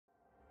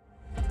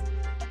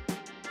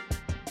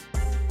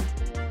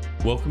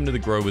Welcome to the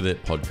Grow With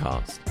It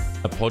podcast,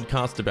 a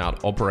podcast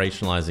about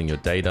operationalizing your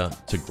data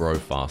to grow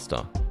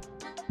faster.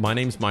 My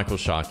name's Michael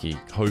Sharkey,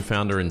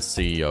 co-founder and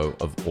CEO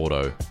of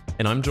Auto,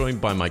 and I'm joined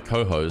by my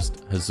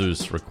co-host,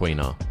 Jesus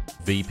Requena,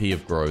 VP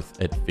of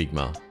Growth at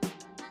Figma.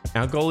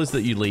 Our goal is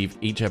that you leave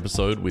each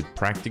episode with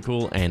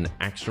practical and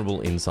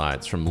actionable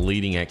insights from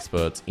leading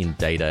experts in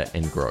data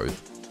and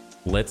growth.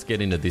 Let's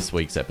get into this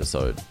week's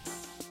episode.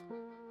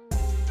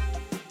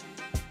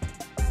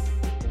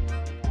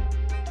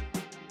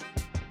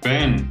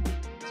 Ben,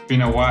 it's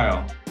been a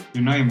while.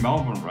 You're now in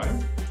Melbourne,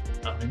 right?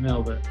 I'm in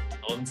Melbourne,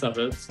 northern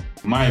suburbs.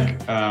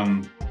 Mike,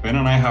 Ben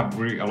and I have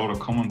really a lot of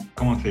common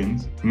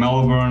things.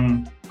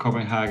 Melbourne,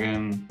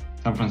 Copenhagen,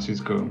 San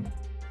Francisco.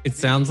 It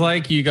sounds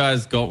like you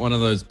guys got one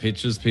of those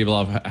pictures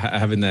people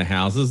have in their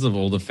houses of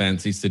all the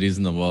fancy cities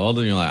in the world,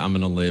 and you're like,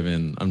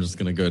 I'm just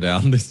going to go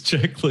down this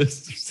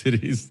checklist of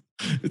cities.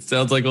 It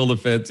sounds like all the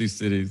fancy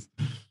cities.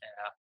 Yeah.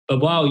 But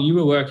while you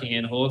were working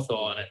in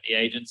Hawthorne at the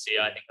agency,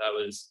 I think I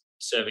was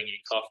serving you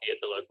coffee at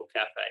the local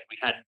cafe.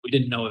 We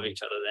didn't know of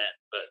each other then,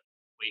 but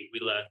we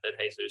learned that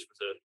Jesus was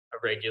a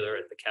regular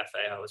at the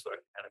cafe I was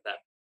working at that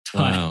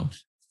time. Wow.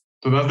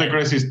 So that's the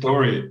crazy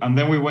story. And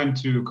then we went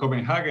to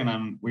Copenhagen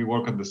and we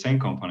work at the same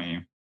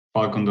company,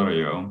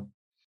 Falcon.io.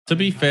 To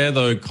be fair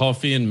though,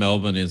 coffee in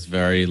Melbourne is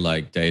very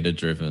like data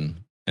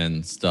driven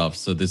and stuff.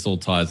 So this all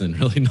ties in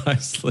really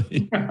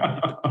nicely.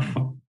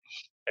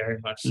 Very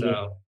much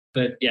so.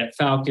 But yeah,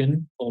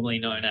 Falcon, formerly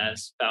known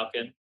as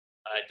Falcon.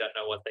 I don't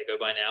know what they go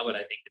by now, but I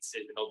think it's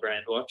Signal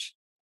Brandwatch.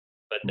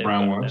 But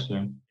Brandwatch, yeah.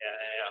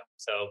 Yeah.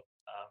 So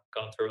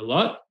gone through a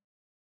lot.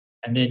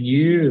 And then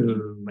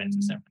you went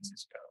to San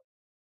Francisco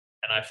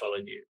and I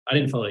followed you. I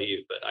didn't follow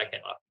you, but I came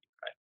after you,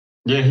 right?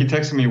 Yeah, he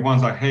texted me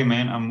once like, hey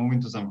man, I'm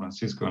moving to San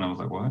Francisco. And I was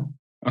like, what?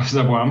 I was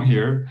like, well, I'm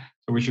here,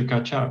 so we should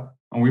catch up.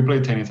 And we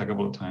played tennis a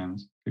couple of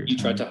times. You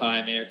tried to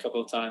hire me a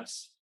couple of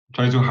times.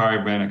 Tried to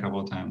hire Ben a couple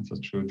of times.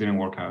 That's true. It didn't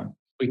work out.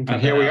 We can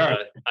and here we are.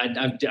 I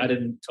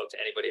didn't talk to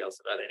anybody else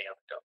about any other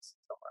jobs.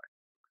 Don't worry.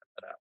 Cut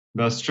that out.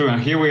 That's true. And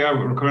here we are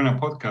recording a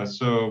podcast.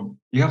 So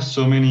you have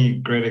so many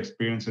great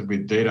experiences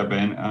with data,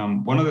 Ben.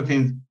 One of the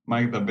things,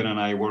 Mike, that Ben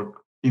and I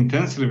work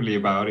intensively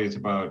about is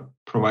about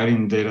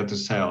providing data to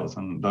sales.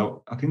 And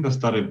I think that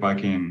started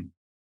back in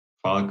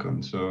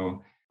Falcon.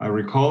 So I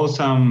recall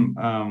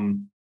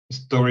some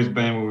stories,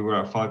 Ben, when we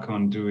were at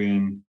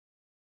Falcon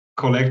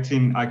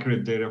collecting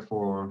accurate data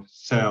for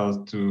sales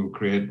to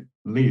create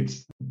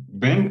leads.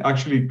 Ben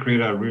actually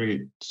created a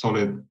really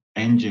solid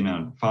engine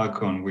at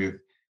Falcon with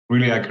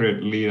really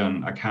accurate lead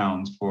and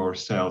accounts for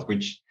sales,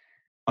 which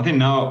I think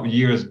now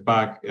years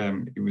back,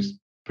 it was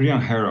pretty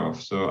unheard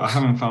of. So I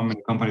haven't found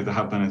many companies that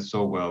have done it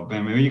so well.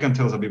 Ben, maybe you can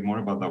tell us a bit more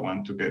about that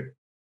one to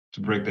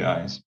break the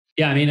ice.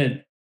 Yeah, I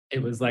mean,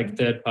 it was like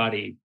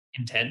third-party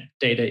intent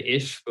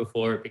data-ish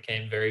before it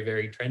became very,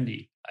 very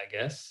trendy, I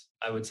guess.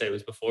 I would say it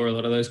was before a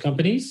lot of those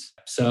companies.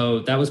 So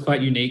that was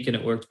quite unique and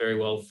it worked very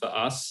well for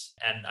us.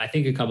 And I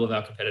think a couple of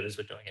our competitors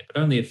were doing it, but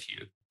only a few.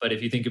 But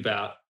if you think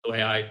about the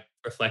way I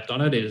reflect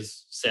on it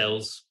is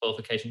sales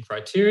qualification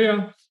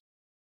criteria,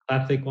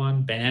 classic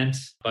one, BANT,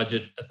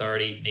 budget,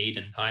 authority, need,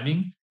 and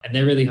timing. And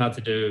they're really hard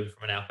to do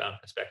from an outbound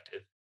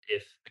perspective.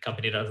 If the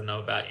company doesn't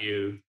know about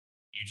you,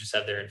 you just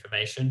have their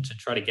information. To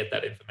try to get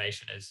that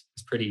information is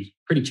pretty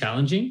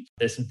challenging.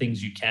 There's some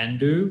things you can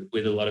do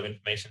with a lot of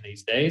information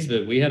these days,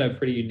 but we had a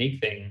pretty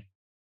unique thing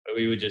where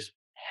we were just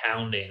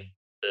hounding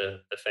the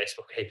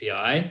Facebook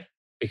API,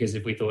 because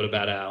if we thought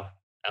about our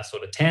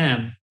sort of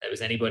TAM, there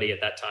was anybody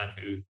at that time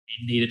who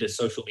needed a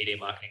social media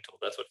marketing tool.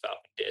 That's what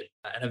Falcon did.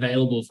 And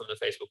available from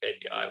the Facebook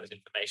API was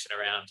information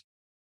around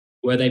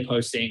were they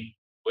posting,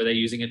 were they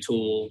using a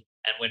tool,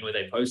 and when were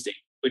they posting,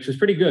 which was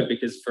pretty good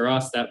because for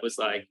us, that was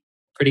like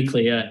pretty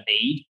clear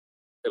need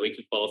that we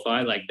could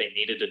qualify. Like they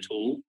needed a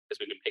tool because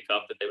we could pick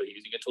up that they were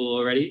using a tool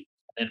already.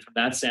 And from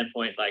that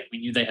standpoint, like we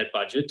knew they had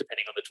budget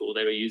depending on the tool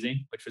they were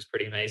using, which was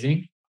pretty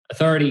amazing.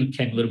 Authority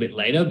came a little bit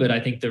later, but I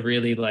think the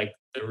really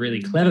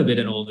clever bit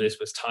in all of this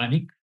was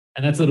timing.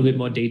 And that's a little bit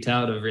more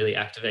detailed of really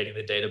activating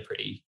the data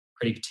pretty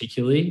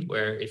particularly,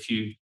 where if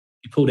you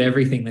pulled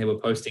everything they were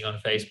posting on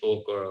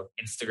Facebook or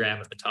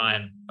Instagram at the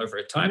time over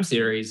a time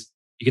series,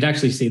 you could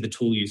actually see the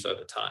tool use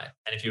over time.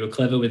 And if you were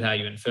clever with how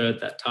you inferred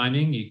that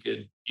timing, you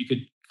could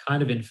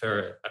kind of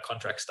infer a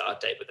contract start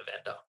date with a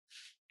vendor.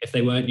 If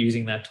they weren't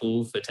using that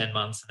tool for 10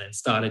 months and then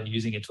started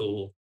using a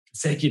tool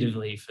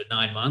consecutively for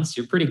 9 months,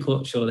 you're pretty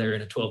sure they're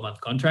in a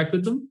 12-month contract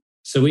with them.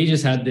 So we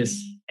just had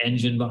this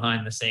engine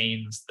behind the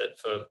scenes that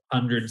for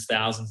hundreds,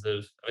 thousands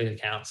of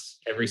accounts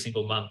every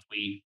single month,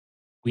 we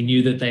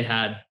knew that they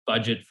had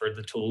budget for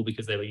the tool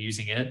because they were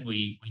using it.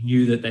 We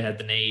knew that they had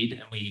the need,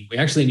 and we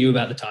actually knew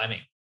about the timing.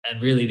 And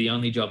really the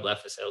only job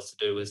left for sales to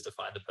do was to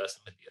find the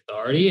person with the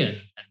authority and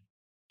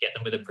get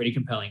them with a pretty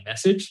compelling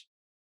message.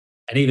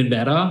 And even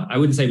better, I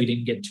wouldn't say we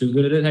didn't get too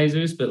good at it,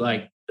 Jesus, but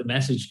like the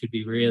message could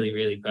be really,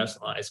 really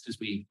personalized because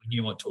we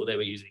knew what tool they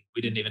were using.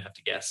 We didn't even have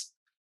to guess.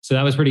 So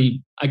that was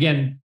pretty,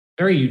 again,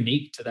 very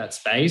unique to that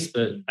space.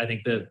 But I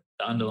think the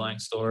underlying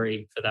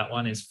story for that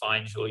one is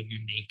find your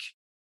unique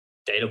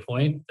data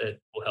point that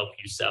will help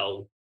you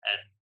sell and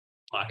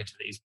market to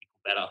these people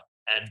better.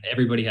 And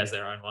everybody has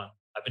their own one.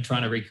 I've been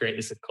trying to recreate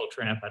this at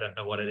Culture Amp. I don't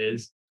know what it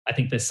is. I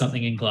think there's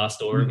something in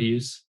Glassdoor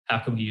reviews. How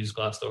can we use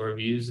Glassdoor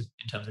reviews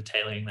in terms of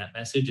tailoring that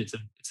message? It's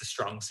a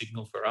strong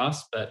signal for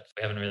us, but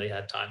we haven't really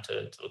had time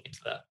to look into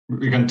that.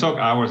 We can talk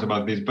hours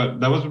about this,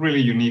 but that was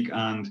really unique,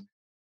 and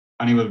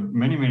it was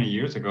many, many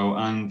years ago.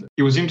 And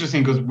it was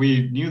interesting because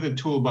we knew the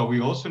tool, but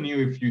we also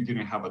knew if you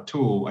didn't have a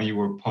tool and you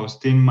were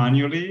posting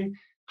manually,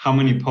 how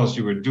many posts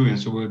you were doing.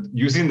 So we're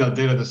using that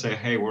data to say,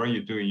 hey, what are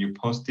you doing? You're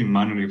posting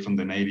manually from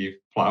the native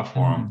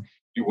platform.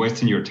 You're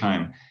wasting your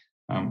time.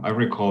 I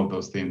recall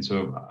those things.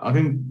 So I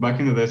think back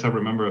in the days, I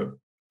remember,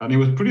 and it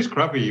was pretty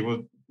scrappy. It was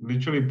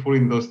literally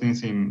putting those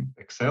things in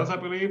Excel, I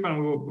believe,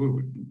 and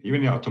we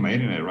even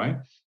automating it, right?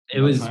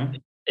 It was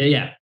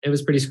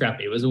pretty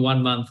scrappy. It was a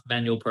 1 month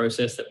manual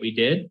process that we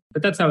did,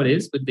 but that's how it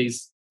is with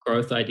these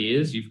growth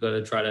ideas. You've got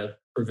to try to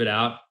prove it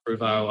out, prove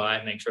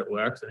ROI, make sure it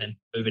works, and then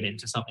move it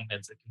into something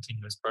that's a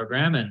continuous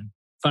program. And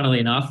funnily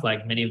enough,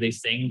 like many of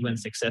these things, when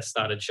success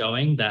started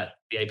showing, that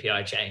the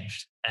API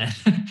changed and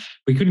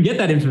we couldn't get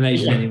that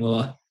information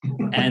anymore.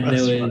 And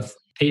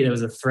there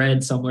was a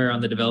thread somewhere on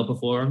the developer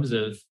forums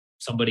of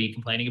somebody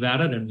complaining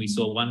about it, and we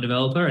saw one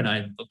developer, and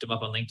I looked him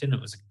up on LinkedIn.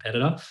 It was a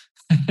competitor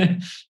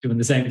doing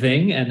the same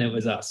thing, and it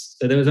was us.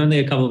 So there was only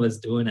a couple of us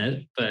doing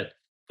it, but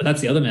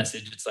that's the other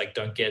message. It's like,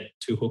 don't get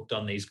too hooked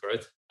on these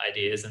growth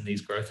ideas and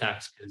these growth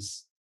hacks,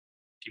 because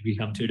if you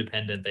become too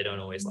dependent, they don't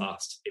always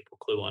last. People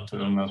clue onto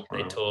them.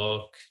 They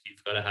talk.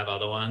 You've got to have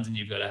other ones, and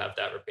you've got to have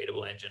that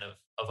repeatable engine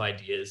of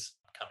ideas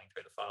coming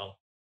through the funnel,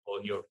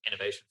 or your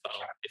innovation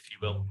funnel, if you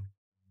will.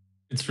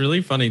 It's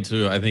really funny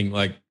too. I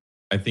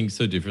think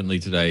so differently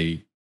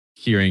today,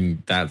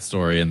 hearing that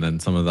story and then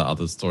some of the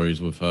other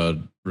stories we've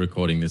heard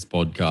recording this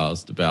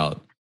podcast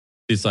about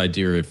this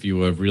idea. If you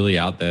were really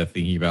out there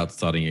thinking about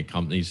starting a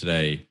company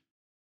today,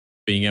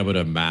 being able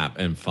to map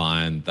and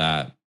find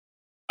that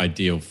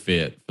ideal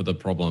fit for the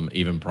problem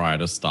even prior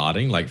to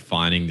starting, like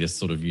finding this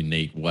sort of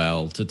unique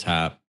well to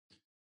tap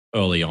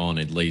early on,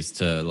 at least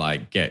to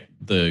like get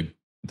the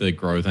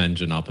growth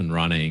engine up and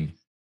running,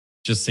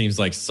 just seems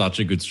like such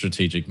a good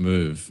strategic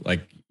move.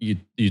 Like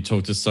you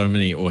talk to so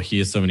many or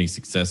hear so many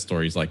success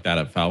stories like that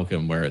at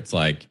Falcon, where it's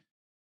like,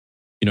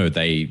 you know,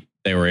 they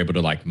were able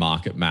to like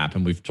market map,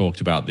 and we've talked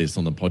about this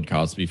on the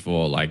podcast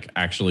before, like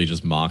actually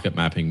just market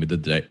mapping with the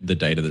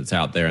data that's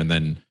out there, and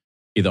then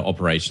either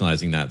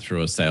operationalizing that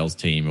through a sales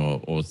team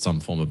or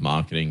some form of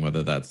marketing,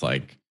 whether that's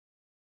like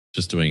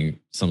just doing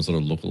some sort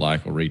of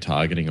lookalike or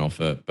retargeting off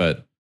it.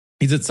 But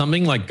is it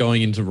something like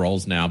going into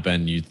roles now,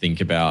 Ben, you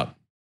think about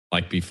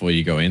like before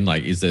you go in,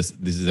 like, is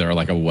there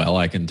like a well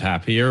I can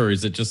tap here? Or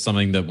is it just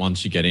something that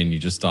once you get in, you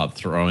just start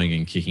throwing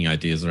and kicking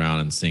ideas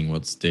around and seeing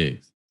what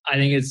sticks? I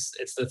think it's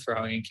the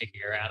throwing and kicking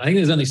around. I think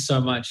there's only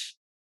so much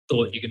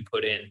thought you can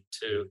put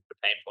into the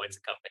pain points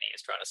a company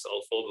is trying to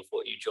solve for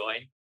before you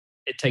join.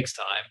 It takes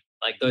time.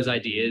 Like those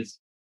ideas,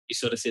 you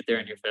sort of sit there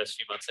in your first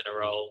few months in a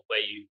role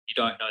where you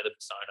don't know the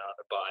persona,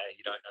 the buyer,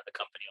 you don't know the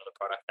company or the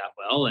product that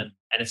well. And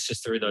it's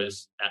just through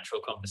those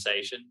natural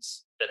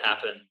conversations that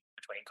happen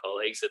between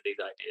colleagues that these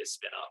ideas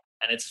spin up.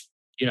 And it's,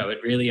 you know, it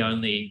really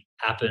only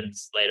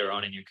happens later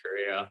on in your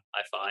career,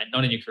 I find.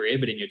 Not in your career,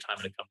 but in your time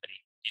at a company.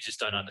 You just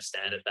don't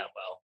understand it that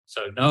well.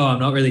 So no, I'm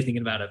not really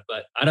thinking about it,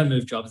 but I don't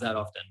move jobs that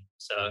often.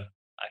 So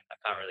I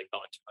can't really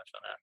comment too much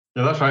on that.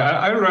 Yeah, that's right.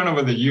 I learned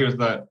over the years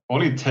that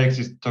all it takes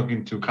is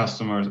talking to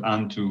customers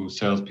and to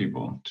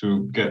salespeople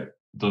to get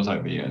those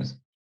ideas.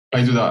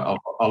 I do that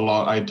a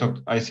lot.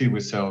 I see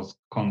with sales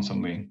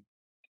constantly,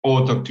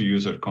 or talk to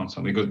users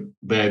constantly, because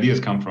the ideas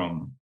come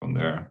from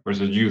there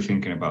versus you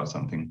thinking about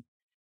something.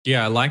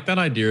 Yeah, I like that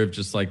idea of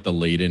just like the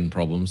lead-in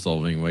problem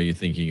solving, where you're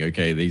thinking,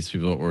 okay, these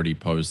people are already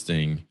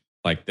posting,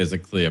 like there's a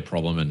clear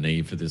problem and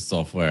need for this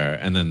software,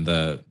 and then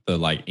the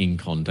like in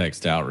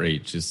context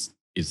outreach is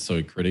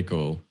so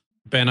critical.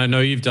 Ben, I know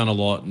you've done a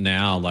lot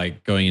now,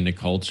 like going into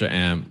Culture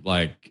Amp,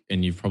 like,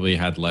 and you've probably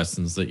had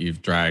lessons that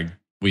you've dragged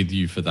with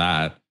you for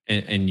that.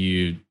 And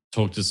you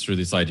talked us through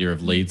this idea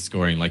of lead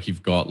scoring, like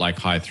you've got like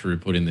high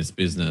throughput in this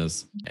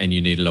business and you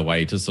needed a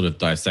way to sort of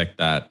dissect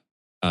that,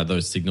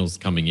 those signals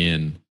coming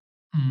in.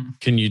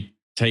 Can you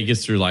take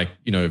us through like,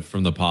 you know,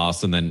 from the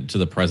past and then to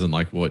the present,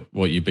 like what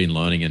you've been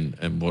learning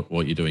and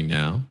what you're doing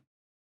now?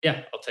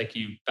 Yeah, I'll take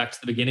you back to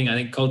the beginning. I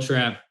think Culture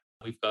Amp,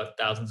 we've got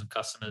thousands of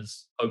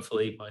customers.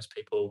 Hopefully most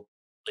people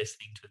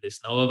listening to this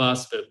know of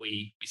us, but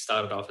we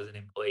started off as an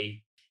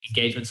employee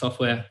engagement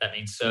software. That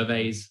means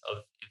surveys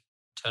of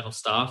internal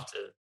staff to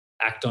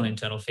act on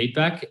internal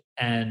feedback.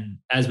 And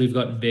as we've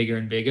gotten bigger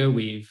and bigger,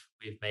 we've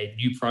made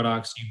new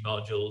products, new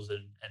modules,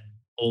 and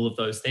all of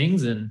those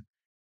things. And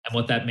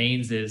what that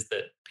means is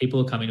that people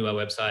are coming to our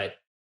website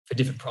for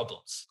different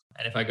problems.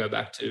 And if I go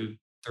back to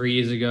 3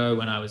 years ago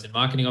when I was in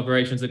marketing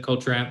operations at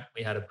Culture Amp,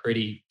 we had a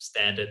pretty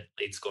standard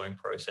lead scoring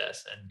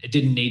process, and it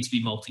didn't need to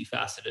be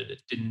multifaceted.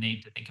 It didn't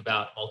need to think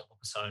about multiple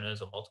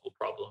personas or multiple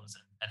problems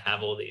and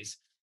have all these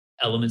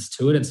elements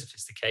to it and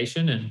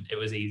sophistication. And it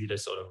was easy to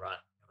sort of run.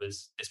 It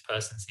was, this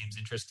person seems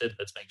interested,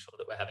 let's make sure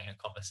that we're having a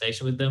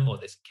conversation with them, or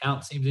this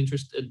account seems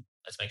interested,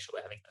 let's make sure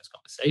we're having those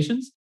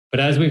conversations. But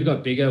as we've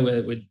got bigger,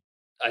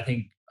 I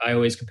think I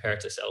always compare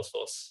it to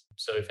Salesforce.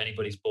 So if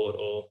anybody's bought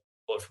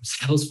from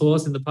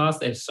Salesforce in the past,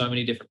 they have so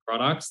many different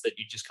products that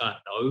you just can't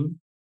know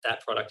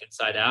that product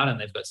inside out. And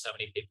they've got so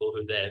many people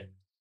who they're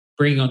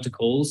bringing onto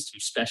calls to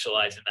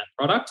specialize in that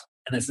product.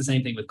 And that's the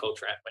same thing with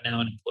Culture App. We're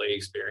now an employee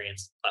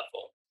experience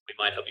platform. We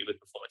might help you with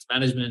performance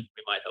management.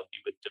 We might help you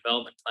with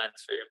development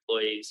plans for your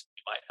employees.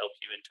 We might help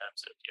you in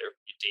terms of your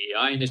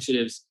DEI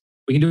initiatives.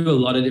 We can do a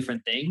lot of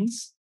different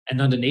things.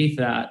 And underneath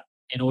that,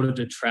 in order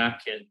to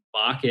track and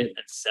market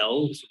and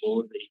sell to all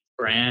of these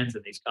brands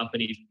and these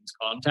companies and these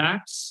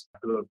contacts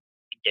who are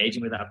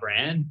engaging with our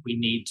brand, we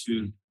need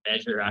to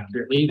measure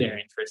accurately their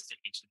interest in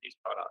each of these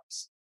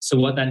products. So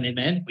what that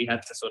meant, we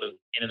had to sort of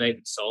innovate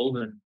and solve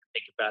and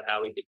think about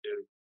how we could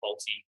do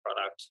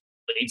multi-product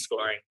lead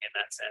scoring in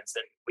that sense.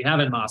 And we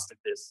haven't mastered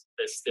this.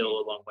 There's still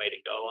a long way to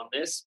go on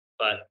this.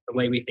 But the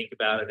way we think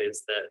about it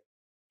is that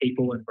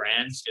people and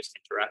brands just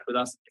interact with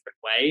us in different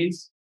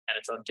ways. And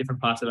it's on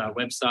different parts of our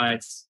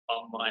websites,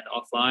 online,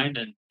 offline,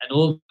 and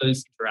all of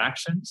those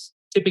interactions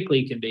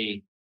typically can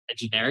be a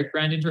generic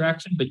brand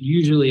interaction, but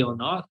usually or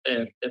not,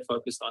 they're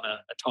focused on a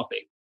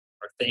topic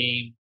or a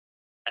theme.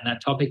 And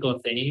that topic or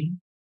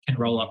theme can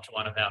roll up to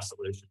one of our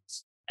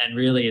solutions. And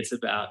really, it's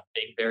about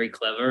being very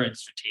clever and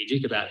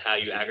strategic about how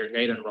you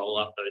aggregate and roll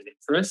up those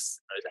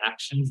interests, those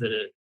actions that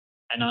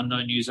an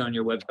unknown user on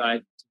your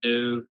website to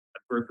do, a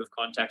group of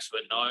contacts who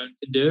are known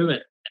to do,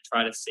 and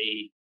try to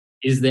see,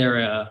 is there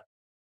a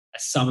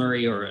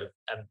summary or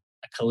a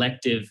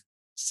collective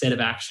set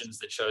of actions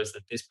that shows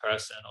that this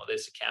person or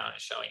this account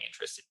is showing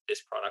interest in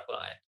this product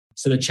line.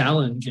 So the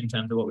challenge in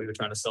terms of what we were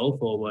trying to solve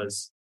for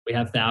was we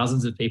have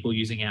thousands of people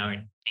using our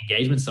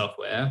engagement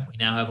software. We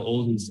now have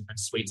all these different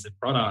suites of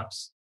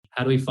products.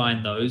 How do we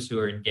find those who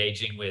are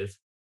engaging with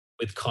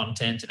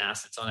content and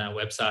assets on our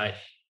website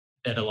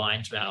that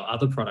align to our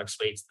other product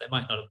suites they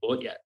might not have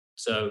bought yet?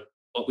 So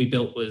what we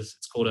built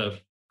it's called a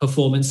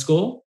performance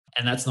score.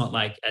 And that's not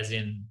like as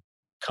in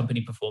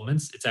company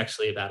performance. It's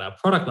actually about our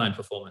product line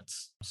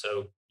performance.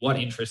 So what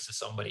interest does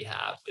somebody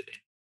have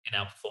in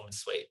our performance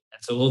suite?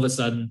 And so all of a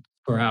sudden,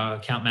 for our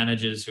account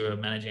managers who are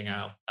managing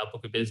our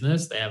book of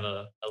business, they have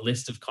a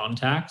list of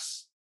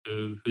contacts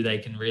who they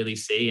can really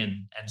see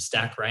and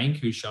stack rank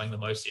who's showing the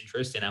most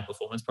interest in our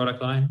performance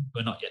product line,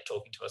 who are not yet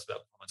talking to us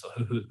about performance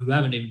or who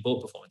haven't even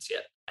bought performance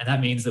yet. And that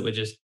means that we're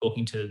just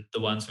talking to the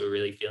ones who are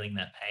really feeling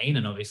that pain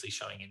and obviously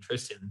showing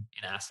interest in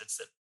assets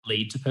that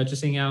lead to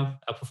purchasing our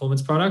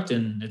performance product.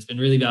 And it's been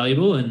really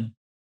valuable. And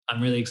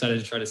I'm really excited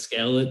to try to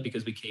scale it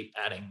because we keep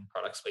adding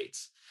product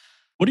suites.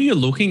 What are you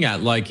looking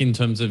at, like in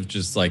terms of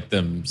just like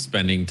them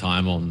spending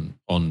time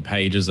on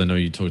pages? I know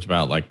you talked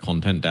about like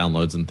content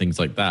downloads and things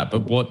like that,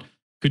 but what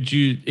could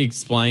you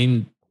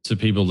explain to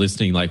people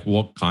listening, like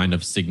what kind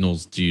of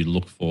signals do you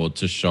look for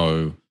to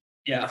show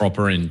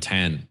proper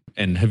intent?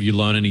 And have you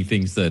learned any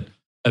things that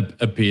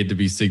appeared to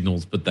be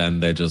signals, but then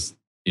they're just,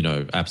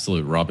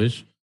 absolute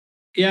rubbish?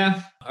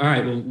 Yeah. All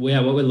right.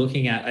 Well, what we're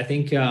looking at, I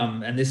think,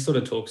 and this sort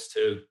of talks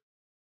to,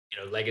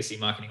 legacy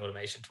marketing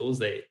automation tools,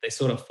 they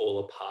sort of fall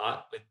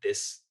apart with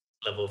this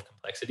level of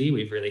complexity.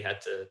 We've really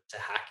had to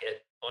hack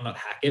it, or not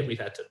hack it. We've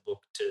had to look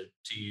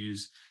to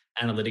use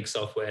analytics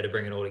software to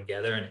bring it all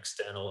together and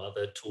external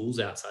other tools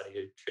outside of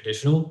your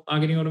traditional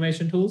marketing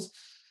automation tools.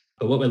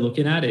 But what we're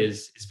looking at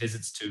is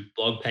visits to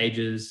blog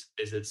pages,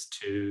 visits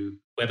to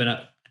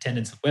webinar,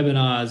 attendance of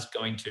webinars,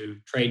 going to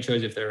trade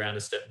shows if they're around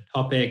a certain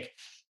topic.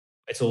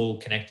 It's all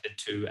connected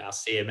to our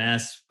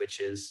CMS, which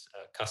is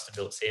a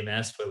custom-built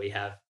CMS where we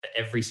have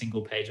every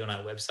single page on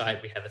our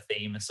website. We have a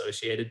theme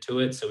associated to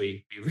it, so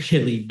we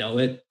really know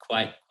it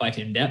quite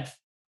in depth.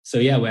 So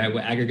yeah,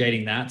 we're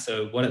aggregating that.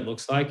 So what it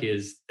looks like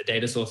is the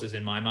data sources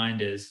in my mind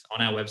is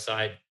on our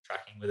website,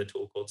 tracking with a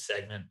tool called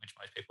Segment, which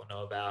most people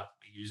know about.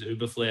 We use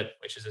Uberflip,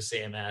 which is a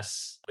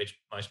CMS, which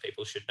most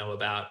people should know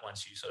about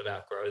once you sort of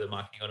outgrow the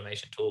marketing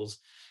automation tools.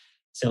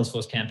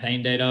 Salesforce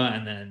campaign data,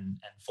 and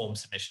form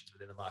submissions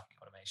within the marketing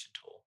automation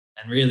tool.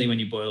 And really, when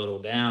you boil it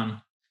all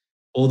down,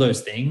 all those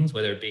things,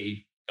 whether it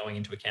be going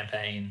into a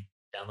campaign,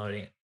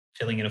 downloading it,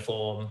 filling in a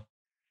form,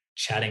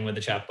 chatting with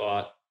the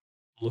chatbot,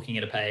 looking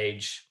at a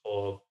page,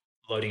 or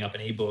loading up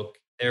an ebook,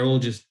 they're all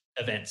just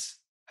events.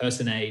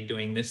 Person A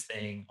doing this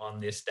thing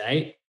on this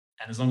date.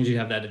 And as long as you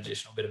have that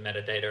additional bit of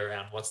metadata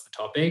around what's the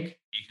topic,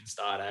 you can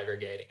start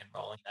aggregating and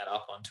rolling that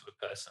up onto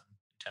a person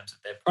in terms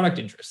of their product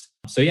interest.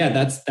 So yeah,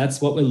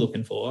 that's what we're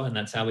looking for, and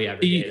that's how we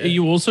aggregate it. Are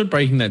you also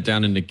breaking that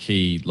down into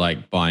key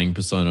like buying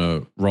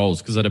persona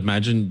roles? Because I'd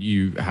imagine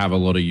you have a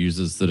lot of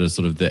users that are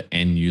sort of the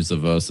end user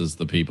versus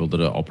the people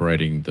that are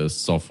operating the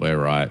software,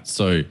 right?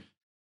 So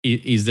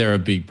is there a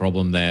big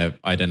problem there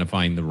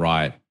identifying the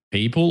right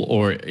people,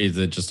 or is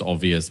it just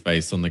obvious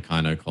based on the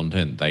kind of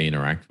content they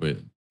interact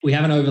with? We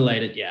haven't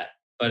overlaid it yet,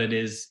 but it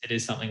is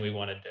something we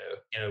want to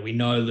do. We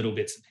know little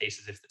bits and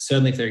pieces.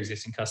 Certainly if they're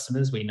existing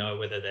customers, we know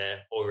whether they're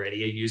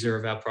already a user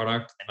of our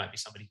product. They might be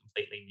somebody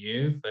completely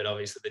new, but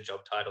obviously the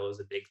job title is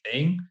a big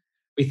thing.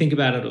 We think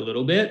about it a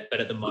little bit,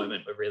 but at the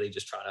moment we're really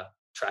just trying to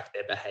track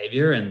their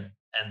behavior, and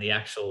the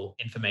actual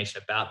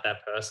information about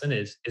that person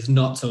is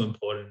not so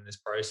important in this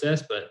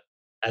process. But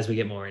as we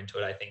get more into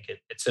it, I think it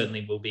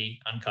certainly will be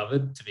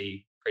uncovered to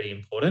be pretty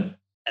important.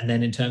 And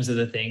then in terms of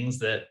the things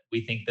that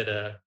we think that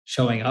are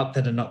showing up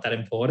that are not that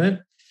important,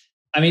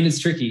 I mean, it's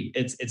tricky.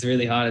 It's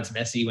really hard. It's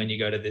messy when you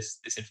go to this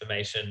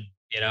information.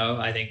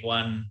 I think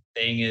one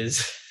thing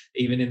is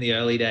even in the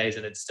early days,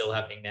 and it's still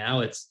happening now,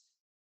 it's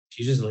if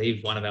you just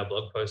leave one of our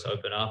blog posts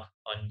open up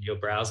on your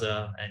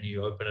browser and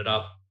you open it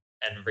up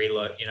and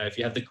reload, if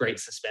you have the great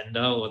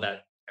suspender or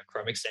that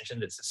Chrome extension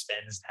that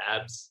suspends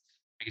tabs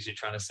because you're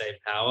trying to save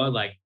power.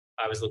 Like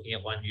I was looking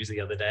at one user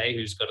the other day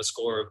who's got a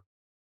score of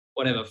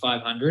whatever,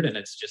 500, and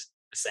it's just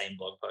the same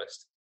blog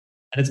post.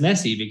 And it's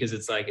messy because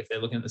it's like if they're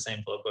looking at the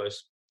same blog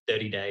post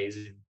 30 times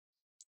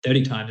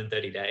in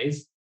 30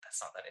 days,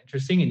 that's not that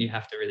interesting. And you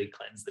have to really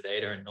cleanse the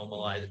data and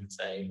normalize it and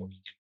say, well, you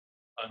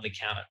can only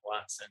count it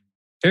once. And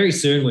very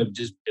soon we're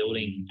just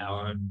building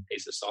our own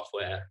piece of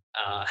software.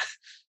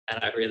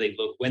 And I really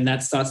look, when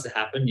that starts to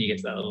happen, you get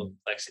to that little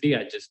complexity.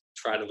 I just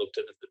try to look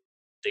to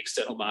the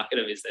external market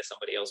of, is there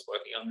somebody else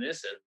working on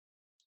this? And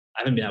I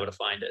haven't been able to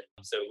find it.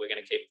 So we're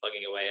going to keep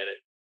plugging away at it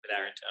with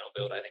our internal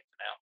build, I think, for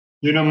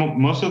now.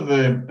 Most of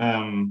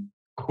the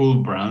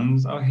cool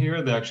brands out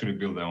here, they actually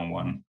build their own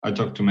one. I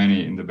talked to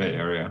many in the Bay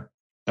Area.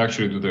 They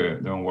actually do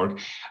their own work.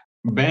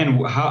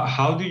 Ben,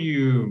 how do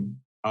you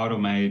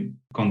automate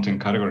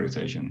content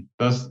categorization?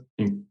 That's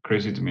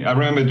crazy to me. I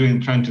remember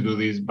trying to do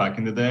this back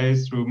in the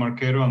days through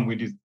Marketo, and we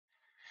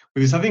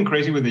did something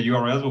crazy with the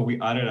URLs, where we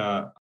added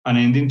an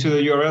ending to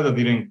the URL that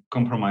didn't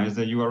compromise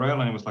the URL,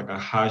 and it was like a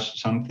hash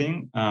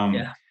something.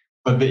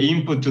 But the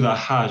input to the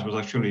hash was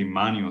actually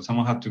manual.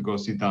 Someone had to go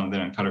sit down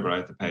there and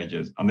categorize the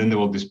pages, and then they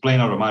will display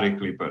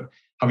automatically. But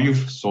have you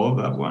solved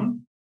that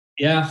one?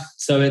 Yeah.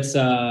 So it's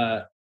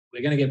we're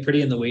going to get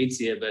pretty in the weeds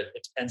here, but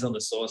it depends on the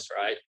source,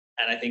 right?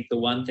 And I think the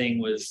one thing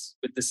was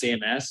with the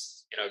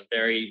CMS,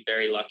 very,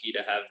 very lucky to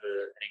have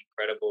an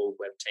incredible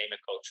web team at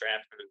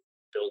CultureAmp who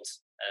built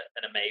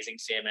an amazing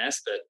CMS,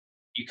 but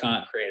you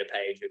can't create a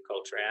page with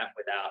CultureAmp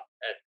without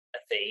a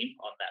theme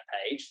on that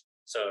page.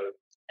 So,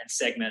 and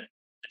Segment,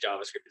 the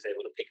JavaScript is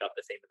able to pick up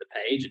the theme of the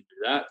page and do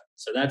that.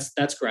 So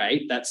that's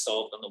great. That's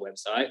solved on the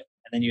website.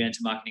 And then you enter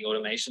marketing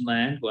automation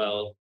land.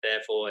 Well,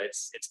 therefore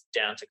it's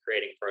down to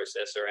creating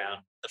process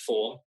around the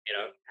form.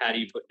 How do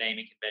you put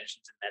naming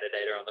conventions and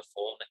metadata on the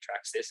form that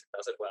tracks this and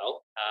does it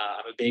well?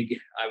 I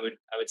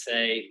would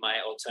say my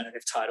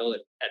alternative title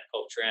at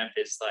CultureAmp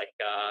is like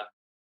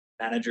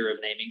manager of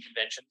naming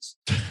conventions,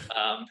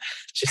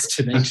 just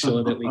to make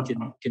sure that we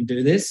can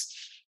do this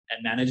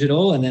and manage it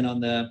all. And then on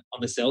the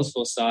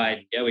Salesforce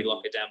side, we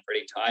lock it down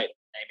pretty tight.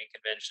 Naming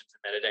conventions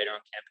and metadata on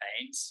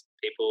campaigns.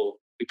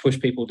 We push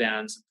people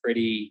down some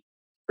pretty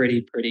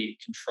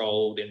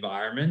controlled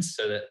environments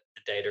so that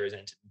the data is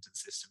entered into the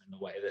system in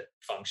the way that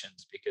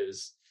functions,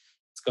 because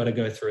it's got to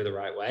go through the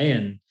right way.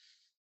 And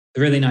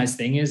the really nice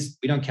thing is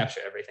we don't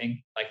capture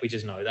everything. Like we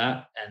just know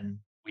that, and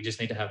we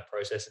just need to have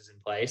processes in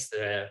place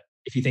that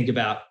if you think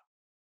about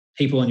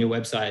people on your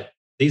website,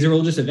 these are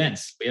all just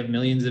events. We have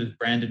millions of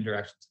brand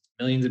interactions,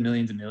 millions and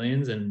millions and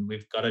millions, and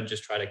we've got to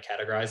just try to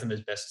categorize them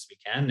as best as we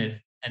can.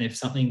 And if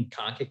something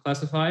can't get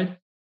classified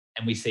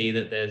and we see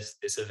that there's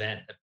this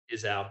event that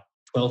is our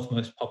 12th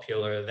most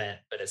popular event,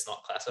 but it's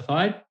not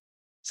classified,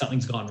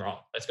 something's gone wrong.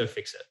 Let's go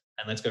fix it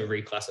and let's go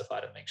reclassify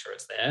it and make sure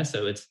it's there.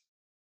 So it's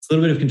a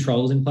little bit of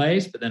controls in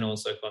place, but then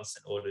also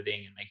constant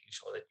auditing and making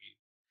sure that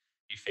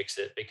you fix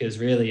it. Because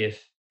really,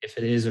 if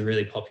it is a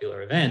really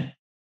popular event,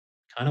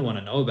 we kind of want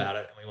to know about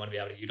it and we want to be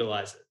able to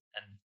utilize it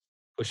and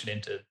push it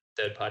into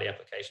third-party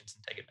applications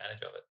and take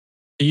advantage of it.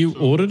 Are you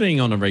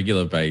auditing on a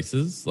regular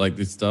basis, like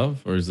this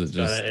stuff, or is it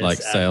just like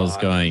sales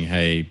going,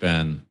 "Hey,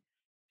 Ben"?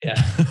 Yeah,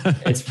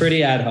 it's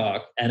pretty ad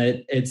hoc, and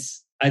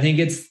I think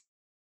it's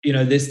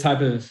this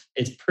type of,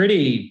 it's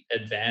pretty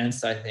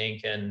advanced, I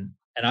think, and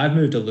I've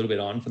moved a little bit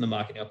on from the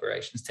marketing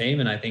operations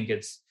team, and I think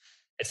it's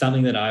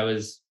something that I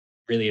was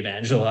really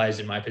evangelized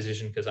in my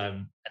position because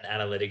I'm an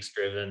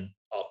analytics-driven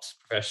ops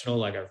professional.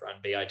 Like I've run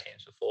BI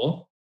teams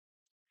before,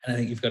 and I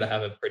think you've got to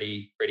have a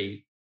pretty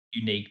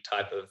unique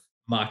type of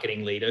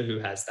marketing leader who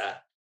has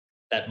that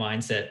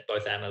mindset,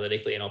 both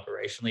analytically and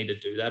operationally, to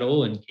do that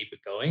all and keep it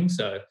going.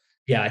 So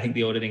yeah, I think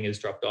the auditing has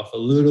dropped off a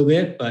little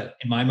bit, but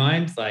in my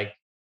mind, like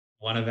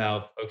one of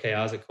our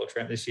OKRs at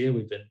CultureAmp this year,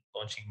 we've been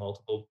launching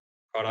multiple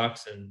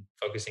products and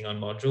focusing on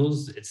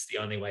modules. It's the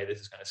only way this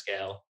is going to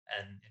scale.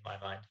 And in my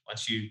mind,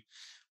 once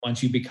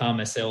you become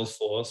a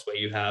Salesforce where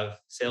you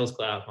have Sales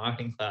Cloud,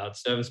 Marketing Cloud,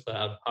 Service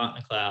Cloud,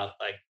 Partner Cloud,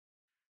 like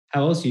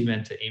how else are you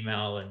meant to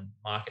email and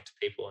market to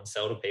people and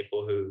sell to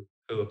people who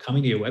are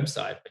coming to your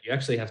website, but you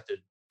actually have to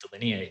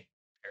delineate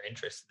their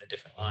interests in the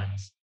different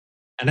lines.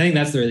 And I think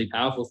that's the really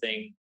powerful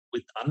thing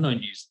with unknown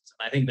users.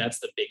 And I think that's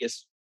the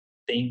biggest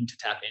thing to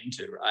tap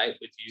into, right?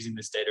 With using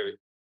this data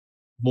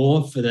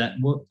more for that,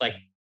 more like,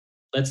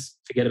 let's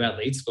forget about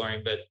lead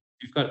scoring, but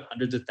you've got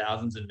hundreds of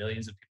thousands and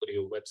millions of people to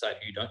your website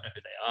who you don't know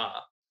who they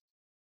are,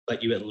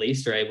 but you at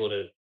least are able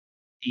to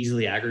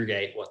easily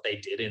aggregate what they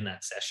did in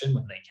that session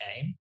when they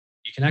came.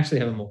 You can actually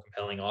have a more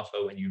compelling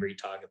offer when you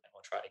retarget them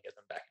or try to get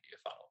them back into your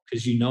funnel,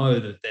 because you know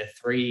that they're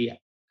 3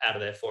 out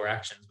of their 4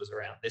 actions was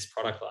around this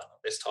product line or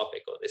this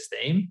topic or this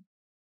theme,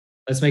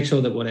 let's make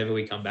sure that whatever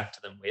we come back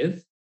to them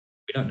with,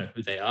 we don't know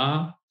who they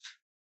are,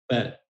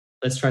 but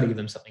let's try to give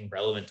them something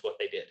relevant to what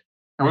they did.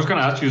 I was going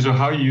to ask you, so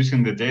how are you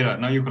using the data?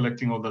 Now you're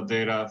collecting all the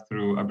data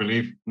through, I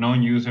believe,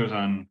 known users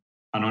and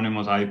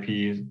anonymous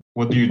IPs.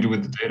 What do you do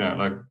with the data?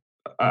 Like,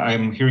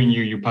 I'm hearing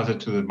you pass it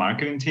to the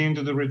marketing team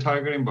to do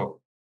retargeting, but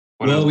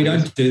well, we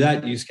don't do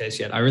that use case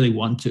yet. I really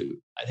want to.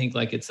 I think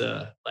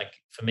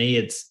for me,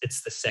 it's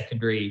the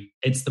secondary,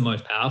 it's the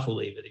most powerful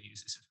lever to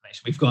use this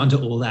information. We've gone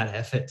to all that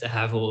effort to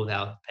have all of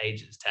our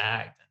pages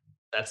tagged, and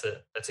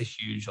that's a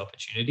huge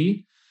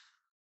opportunity.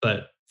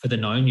 But for the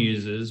known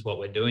users, what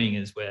we're doing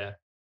is we're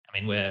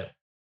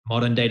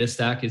modern data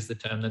stack is the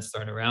term that's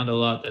thrown around a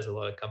lot. There's a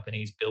lot of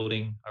companies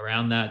building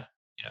around that,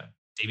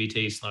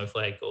 DBT,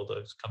 Snowflake, all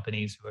those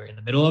companies who are in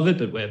the middle of it,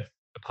 but we're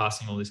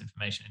passing all this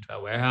information into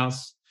our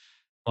warehouse,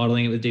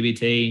 modeling it with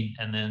DBT,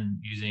 and then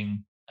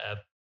using a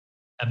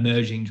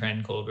emerging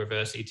trend called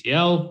reverse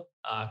ETL,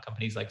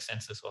 companies like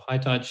Census or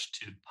Hightouch,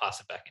 to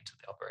pass it back into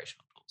the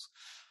operational tools.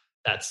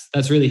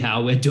 That's really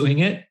how we're doing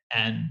it.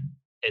 And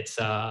it's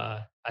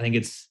I think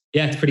it's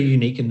pretty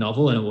unique and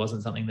novel, and it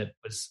wasn't something that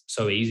was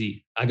so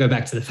easy. I go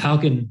back to the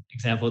Falcon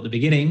example at the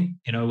beginning,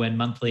 when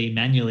monthly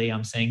manually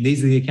I'm saying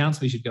these are the accounts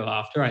we should go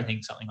after. I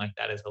think something like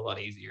that is a lot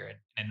easier in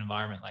an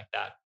environment like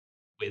that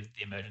with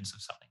the emergence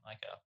of something like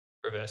a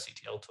reverse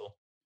ETL tool.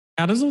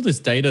 How does all this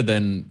data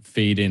then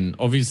feed in?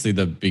 Obviously,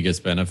 the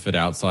biggest benefit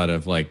outside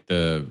of like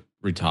the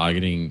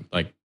retargeting,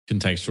 like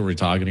contextual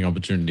retargeting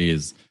opportunity,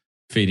 is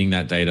feeding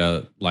that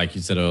data, like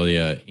you said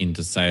earlier,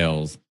 into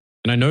sales.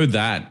 And I know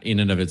that in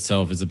and of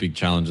itself is a big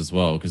challenge as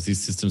well, because these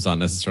systems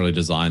aren't necessarily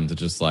designed to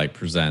just like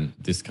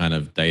present this kind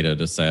of data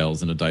to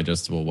sales in a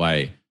digestible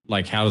way.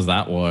 Like, how does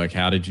that work?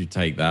 How did you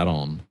take that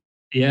on?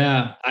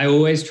 Yeah, I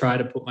always try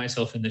to put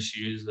myself in the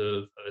shoes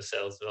of a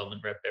sales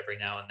development rep every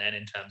now and then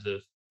in terms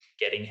of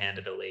getting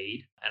handed a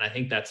lead. And I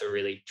think that's a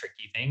really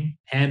tricky thing.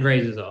 Hand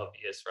raises are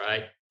obvious,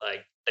 right?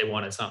 Like, they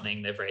wanted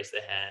something, they've raised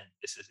their hand,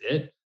 this is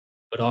it.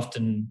 But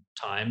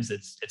oftentimes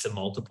it's a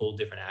multiple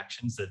different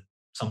actions that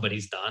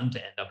somebody's done to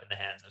end up in the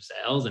hands of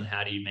sales. And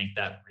how do you make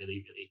that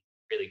really, really,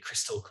 really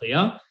crystal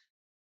clear?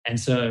 And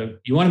so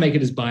you want to make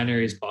it as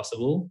binary as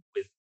possible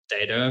with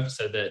data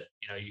so that,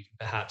 you can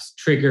perhaps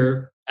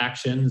trigger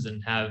actions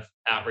and have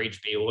outreach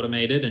be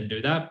automated and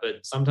do that.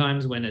 But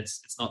sometimes when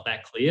it's not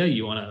that clear,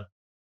 you want to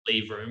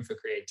leave room for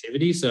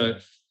creativity. So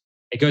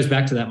it goes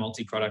back to that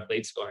multi-product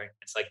lead scoring.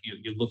 It's like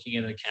you're looking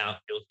at an account,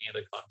 you're looking at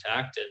a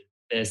contact, and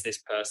there's this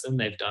person,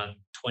 they've done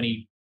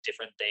 20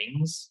 different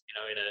things,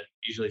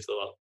 usually it's a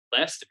lot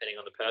less depending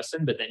on the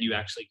person, but then you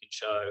actually can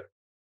show,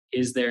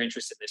 is their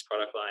interest in this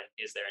product line,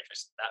 is their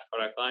interest in that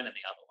product line and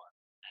the other one.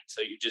 And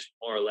so you just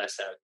more or less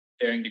have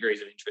varying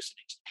degrees of interest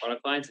in each of the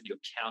product lines, and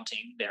you're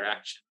counting their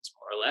actions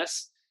more or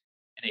less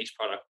in each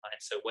product line.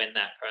 So when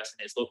that person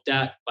is looked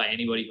at by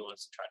anybody who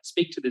wants to try to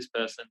speak to this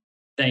person,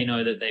 they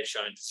know that they've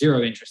shown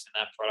zero interest in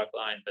that product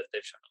line, but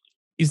they've shown a little.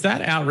 Is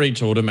that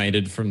outreach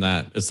automated from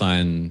that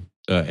assigned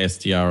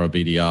SDR or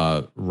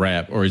BDR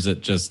rep, or is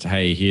it just,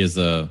 hey, here's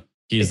a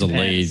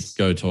lead,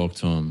 go talk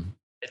to them?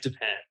 It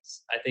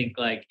depends. I think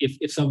like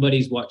if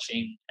somebody's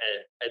watching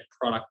a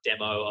product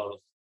demo of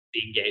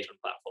the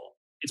engagement platform,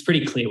 it's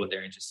pretty clear what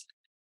they're interested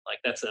in. Like,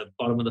 that's a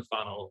bottom of the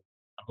funnel.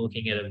 I'm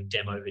looking at a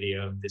demo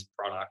video of this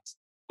product.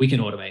 We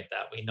can automate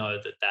that. We know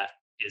that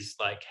is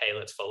like, hey,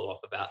 let's follow up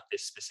about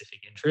this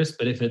specific interest.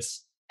 But if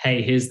it's,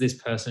 hey, here's this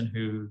person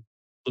who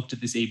looked at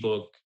this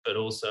ebook, but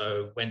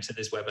also went to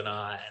this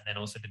webinar and then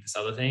also did this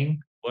other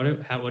thing, how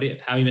are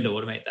you meant to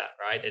automate that,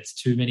 right? It's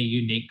too many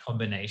unique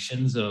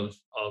combinations of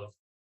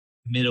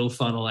middle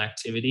funnel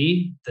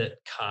activity that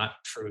can't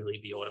truly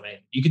be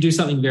automated. You could do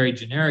something very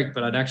generic,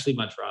 but I'd actually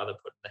much rather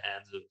put in the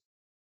hands of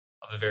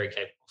a very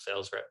capable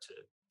sales rep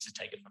to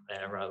take it from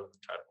there rather than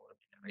try to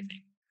automate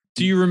everything.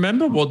 Do you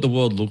remember what the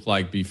world looked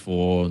like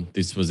before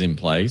this was in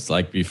place?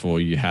 Like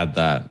before you had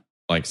that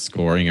like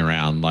scoring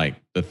around like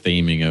the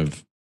theming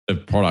of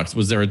products?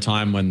 Was there a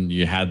time when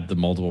you had the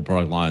multiple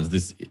product lines,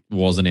 this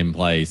wasn't in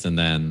place? And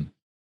then,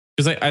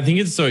 because I think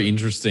it's so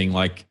interesting,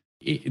 like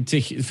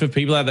for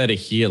people out there to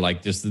hear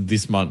like just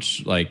this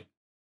much, like, I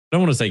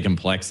don't want to say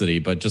complexity,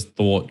 but just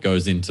thought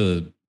goes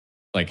into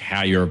like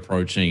how you're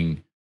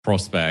approaching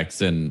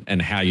prospects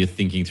and how you're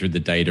thinking through the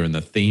data and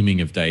the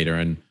theming of data.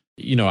 And,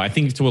 I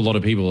think to a lot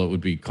of people, it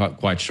would be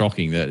quite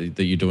shocking that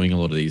you're doing a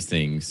lot of these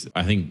things.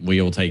 I think we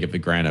all take it for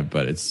granted,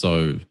 but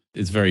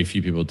it's very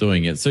few people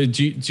doing it. So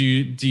do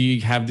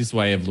you have this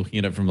way of looking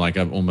at it from like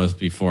a almost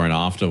before and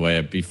after,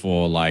 where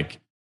before like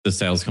the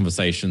sales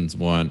conversations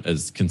weren't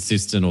as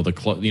consistent, or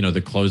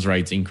the close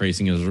rates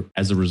increasing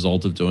as a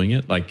result of doing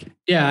it? Like,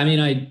 yeah, I mean,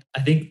 I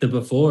think the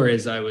before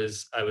is I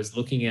was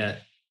looking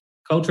at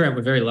culture, and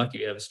we're very lucky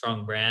we have a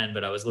strong brand,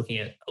 but I was looking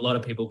at a lot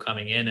of people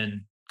coming in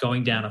and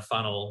going down a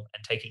funnel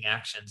and taking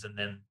actions, and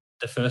then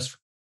the first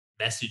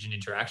message and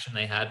interaction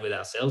they had with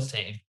our sales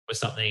team was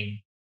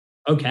something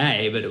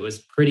okay, but it was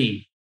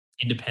pretty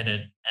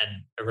independent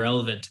and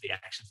irrelevant to the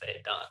actions they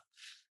had done.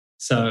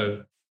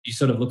 So you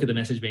sort of look at the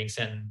message being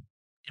sent.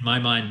 In my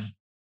mind,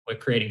 we're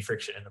creating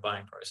friction in the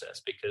buying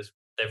process because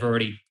they've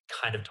already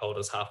kind of told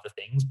us half the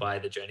things by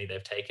the journey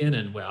they've taken,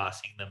 and we're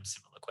asking them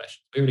similar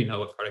questions. We already know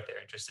what product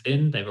they're interested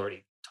in. They've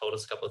already told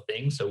us a couple of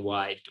things. So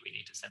why do we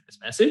need to send this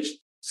message?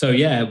 So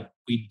yeah,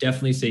 we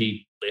definitely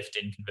see lift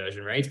in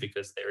conversion rates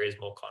because there is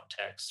more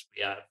context.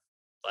 We are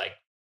like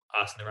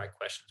asking the right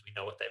questions. We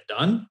know what they've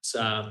done.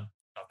 So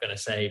not going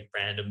to say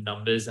random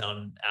numbers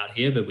on out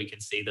here, but we can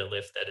see the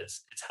lift that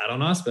it's had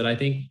on us. But I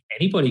think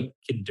anybody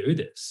can do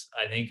this.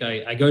 I think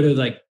I go to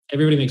like,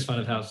 everybody makes fun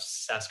of how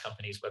SaaS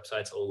companies'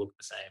 websites all look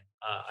the same.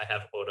 I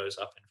have autos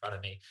up in front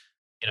of me.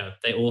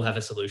 They all have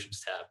a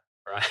solutions tab,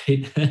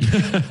 right?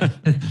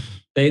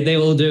 they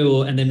all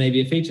do, and then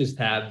maybe a features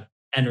tab.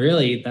 And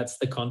really, that's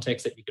the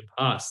context that you can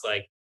pass.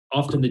 Like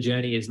often the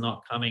journey is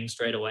not coming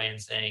straight away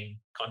and saying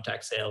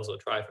contact sales or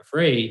try for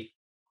free.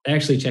 They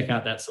actually check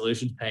out that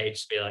solutions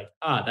page to be like,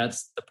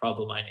 that's the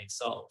problem I need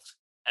solved.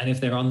 And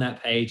if they're on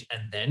that page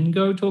and then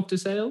go talk to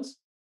sales,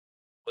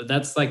 well,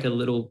 that's like a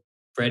little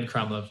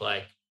breadcrumb of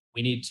like,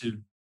 we need to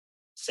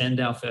send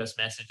our first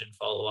message and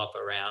follow up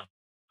around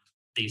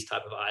these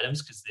type of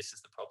items because this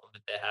is the problem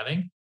that they're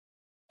having.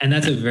 And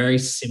that's a very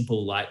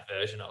simple, light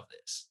version of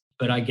this.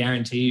 But I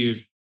guarantee you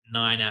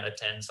 9 out of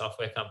 10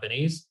 software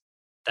companies,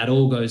 that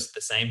all goes to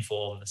the same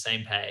form, the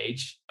same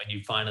page when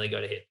you finally go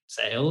to hit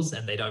sales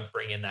and they don't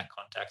bring in that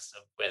context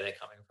of where they're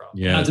coming from.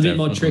 Yeah, now, it's a bit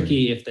more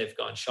tricky if they've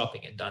gone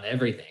shopping and done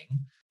everything.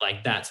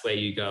 Like that's where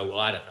you go, well,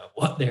 I don't know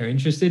what they're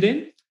interested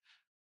in.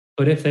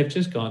 But if they've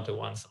just gone to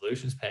one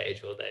solutions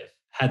page or they've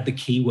had the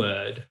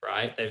keyword,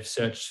 right? They've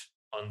searched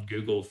on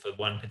Google for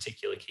one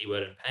particular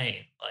keyword and pain.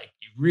 Like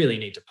you really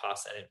need to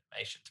pass that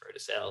information through to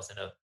sales in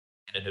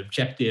an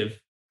objective,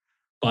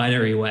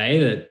 binary way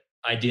that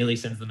ideally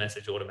sends the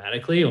message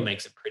automatically or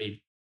makes it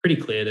pretty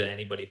clear to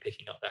anybody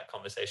picking up that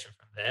conversation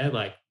from there.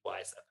 Like, why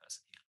is that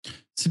person here?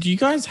 So do you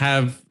guys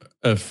have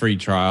a free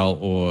trial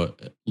or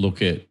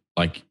look at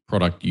like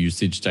product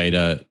usage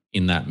data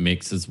in that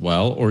mix as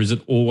well? Or is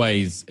it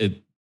always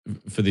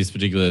for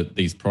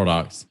these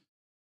products,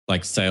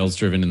 like sales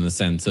driven in the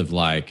sense of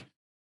like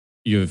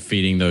you're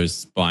feeding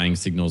those buying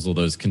signals or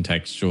those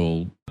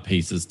contextual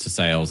pieces to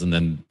sales and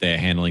then they're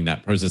handling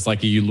that process?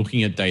 Like, are you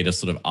looking at data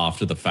sort of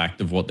after the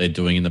fact of what they're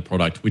doing in the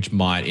product, which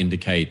might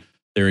indicate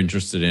they're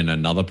interested in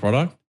another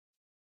product?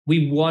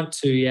 We want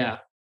to, yeah.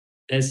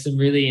 There's some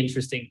really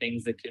interesting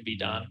things that can be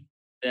done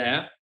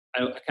there.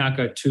 I can't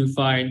go too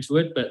far into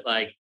it, but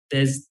like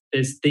there's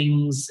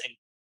things, and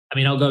I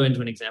mean, I'll go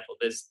into an example.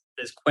 There's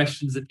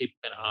questions that people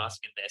can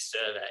ask in their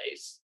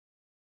surveys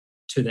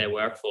to their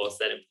workforce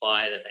that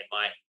imply that they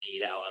might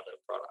need our other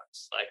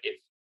products. Like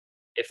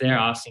if they're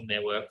asking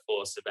their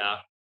workforce about,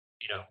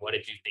 what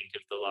did you think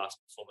of the last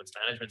performance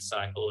management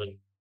cycle and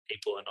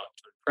people are not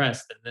too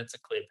impressed, then that's a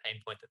clear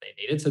pain point that they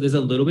needed. So there's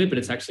a little bit, but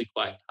it's actually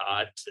quite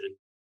hard to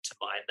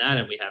mine that.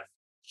 And we have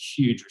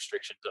huge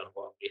restrictions on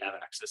what we have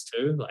access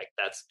to. Like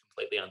that's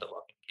completely under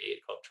lock and key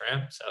at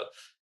CultTramp. So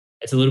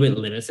it's a little bit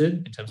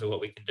limited in terms of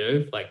what we can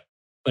do.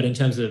 But in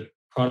terms of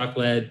product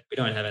led, we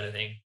don't have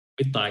anything.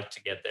 We'd like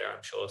to get there,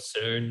 I'm sure,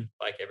 soon,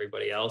 like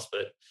everybody else,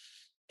 but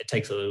it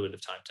takes a little bit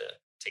of time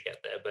to get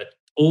there. But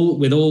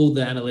with all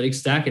the analytics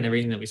stack and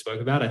everything that we spoke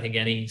about, I think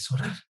any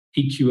sort of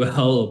PQL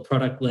or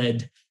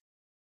product-led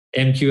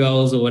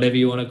MQLs or whatever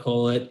you want to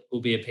call it will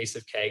be a piece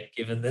of cake,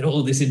 given that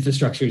all this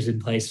infrastructure is in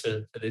place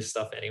for this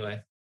stuff anyway.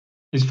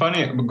 It's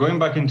funny, going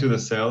back into the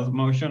sales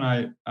motion,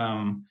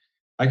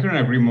 I couldn't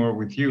agree more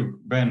with you,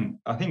 Ben.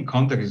 I think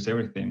context is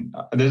everything.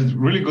 There's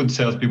really good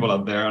salespeople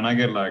out there, and I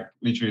get like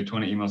literally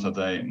 20 emails a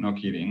day, no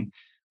kidding,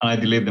 and I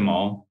delete them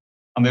all.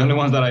 And the only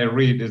ones that I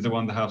read is the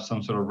one that have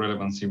some sort of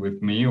relevancy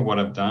with me or what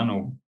I've done,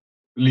 or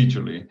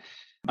literally.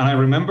 And I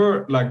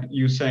remember, like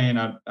you saying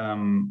at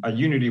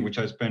Unity, which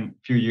I spent a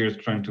few years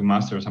trying to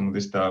master some of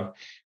this stuff,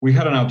 we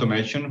had an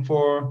automation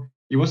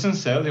it wasn't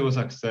sales, it was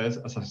success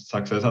as a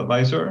success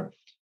advisor.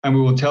 And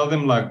we will tell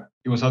them like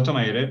it was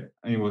automated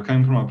and it will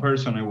come from a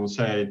person and will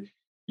say,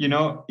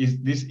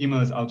 this email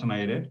is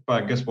automated,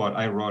 but guess what?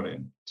 I wrote it.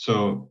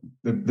 So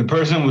the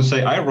person will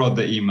say, I wrote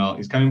the email,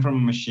 it's coming from a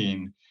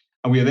machine.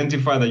 And we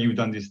identify that you've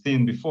done this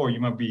thing before, you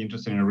might be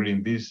interested in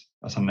reading this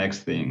as a next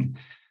thing.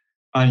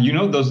 And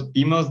those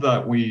emails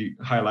that we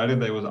highlighted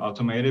that it was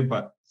automated,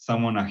 but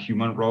a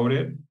human wrote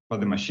it,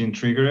 but the machine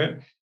triggered it,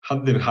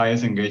 had the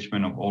highest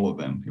engagement of all of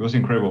them. It was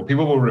incredible.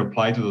 People will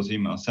reply to those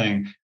emails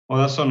saying, oh,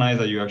 that's so nice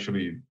that you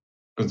actually,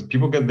 because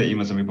people get the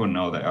emails and people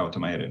know they're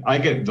automated. I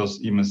get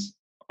those emails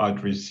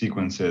outreach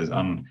sequences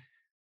and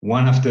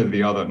one after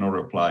the other, no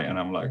reply. And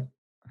I'm like,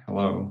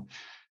 hello,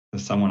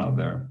 there's someone out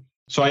there.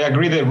 So I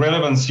agree the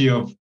relevancy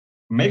of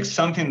make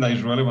something that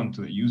is relevant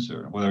to the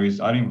user, whether it's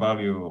adding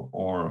value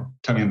or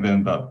telling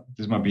them that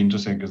this might be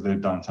interesting because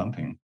they've done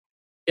something.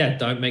 Yeah,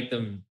 don't make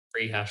them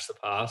rehash the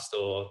past,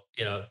 or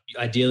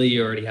ideally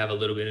you already have a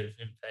little bit of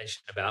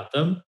information about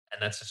them, and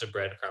that's just a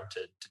breadcrumb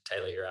to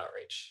tailor your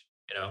outreach.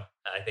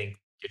 I think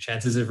your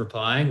chances of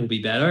replying will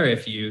be better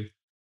if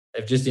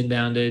they've just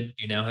inbounded,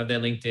 you now have their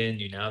LinkedIn,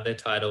 you now have their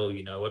title,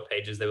 you know what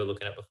pages they were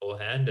looking at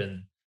beforehand,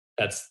 and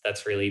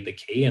that's really the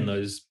key. And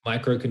those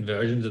micro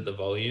conversions at the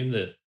volume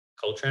that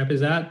ColdTramp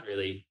is at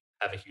really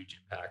have a huge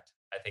impact.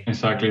 I think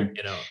exactly.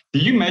 You know,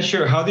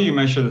 how do you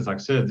measure the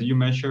success? Do you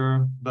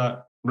measure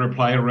that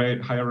reply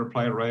rate, higher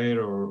reply rate,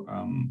 or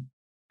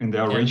in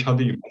the outreach? How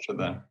do you measure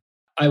that?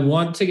 I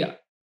want to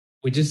get.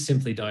 We just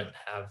simply don't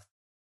have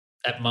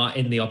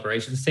in the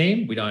operations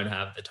team. We don't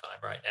have the time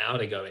right now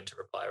to go into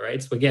reply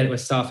rates. We're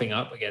staffing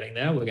up. We're getting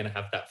there. We're going to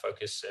have that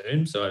focus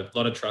soon. So a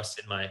lot of trust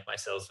in my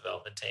sales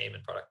development team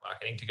and product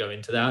marketing to go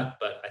into that.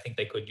 But I think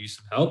they could use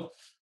some help.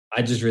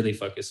 I just really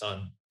focus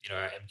on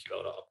our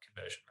MQL to op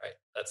conversion rate.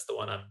 That's the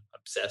one I'm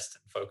obsessed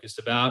and focused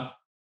about.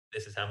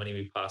 This is how many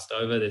we passed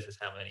over. This is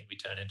how many we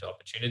turn into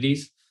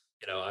opportunities.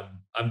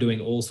 I'm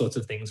doing all sorts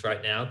of things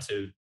right now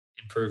to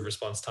improve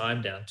response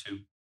time down to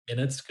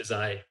minutes, because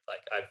I've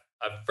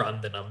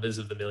run the numbers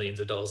of the millions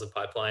of dollars of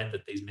pipeline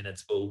that these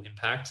minutes will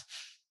impact.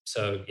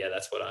 So yeah,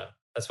 that's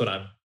what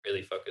I'm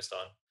really focused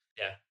on.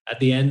 Yeah. At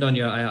the end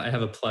I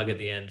have a plug at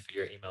the end for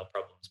your email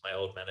problems. My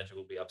old manager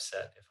will be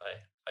upset if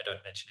I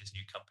don't mention his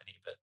new company,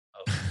 but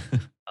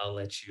I'll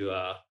let you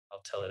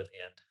I'll tell it at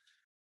the end.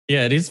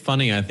 Yeah, it is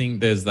funny. I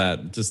think there's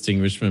that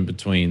distinguishment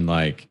between,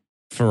 like,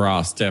 for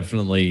us,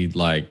 definitely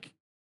like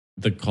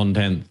the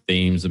content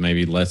themes are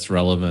maybe less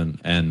relevant,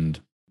 and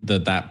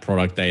that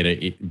product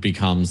data, it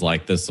becomes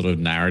like the sort of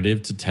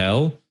narrative to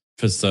tell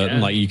for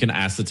certain. Like, you can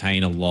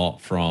ascertain a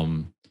lot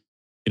from,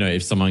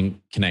 if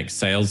someone connects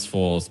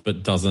Salesforce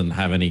but doesn't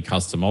have any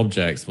custom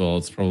objects, well,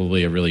 it's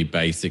probably a really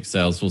basic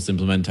Salesforce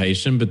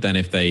implementation. But then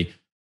if they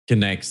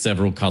connect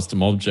several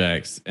custom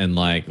objects and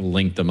like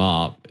link them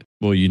up,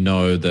 well,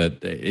 that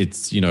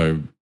it's,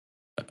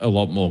 a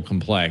lot more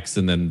complex,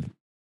 and then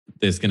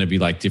there's going to be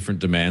like different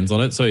demands on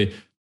it. So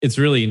it's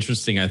really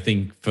interesting, I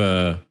think,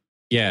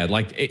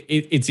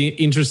 it's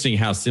interesting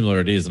how similar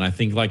it is. And I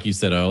think, like you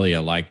said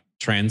earlier, like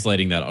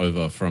translating that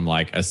over from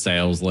like a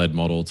sales-led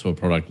model to a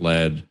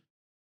product-led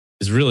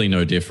is really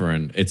no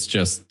different. It's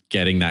just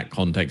getting that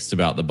context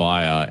about the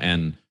buyer.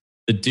 And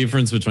the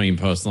difference between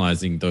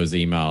personalizing those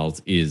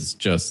emails is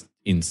just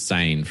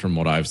insane from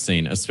what I've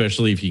seen,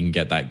 especially if you can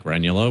get that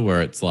granular,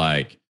 where it's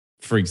like,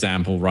 for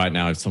example, right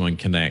now, if someone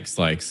connects,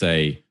 like,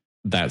 say,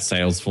 that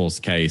Salesforce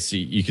case,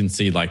 you can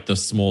see like the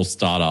small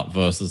startup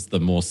versus the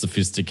more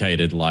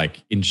sophisticated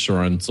like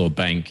insurance or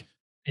bank,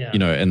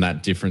 and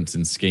that difference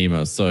in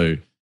schema. So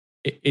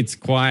it's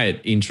quite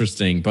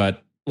interesting.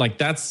 But like,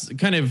 that's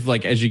kind of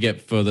like, as you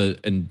get further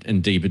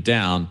and deeper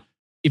down,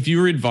 if you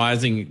were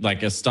advising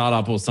like a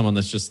startup or someone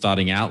that's just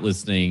starting out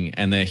listening,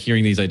 and they're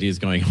hearing these ideas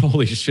going,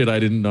 holy shit, I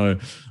didn't know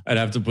I'd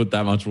have to put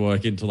that much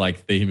work into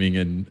like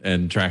theming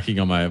and tracking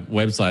on my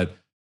website.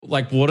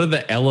 Like, what are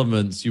the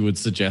elements you would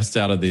suggest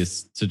out of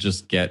this to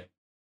just get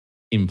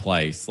in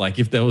place? Like,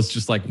 if there was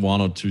just like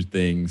one or two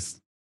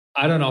things.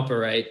 I don't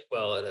operate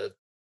well at an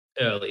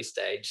early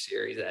stage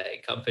Series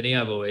A company.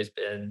 I've always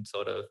been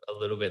sort of a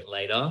little bit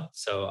later.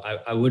 So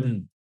I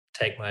wouldn't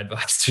take my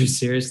advice too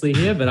seriously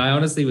here, but I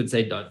honestly would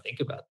say don't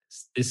think about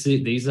this.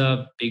 These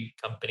are big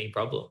company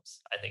problems,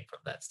 I think,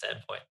 from that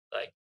standpoint.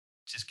 Like,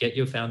 just get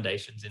your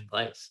foundations in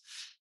place.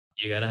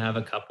 You're going to have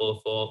a couple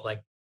of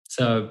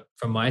so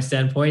from my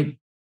standpoint,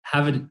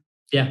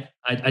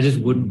 I just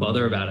wouldn't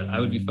bother about it. I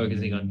would be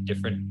focusing on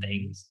different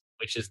things,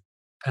 which is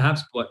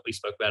perhaps what we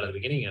spoke about at the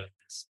beginning of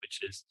this, which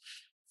is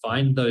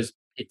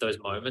hit those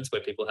moments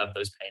where people have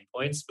those pain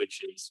points,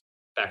 which is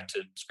back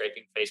to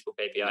scraping Facebook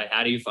API.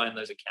 How do you find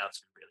those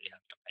accounts who really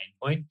have your pain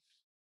point?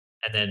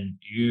 And then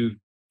you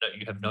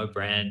have no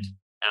brand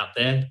out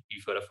there.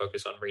 You've got to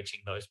focus on reaching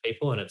those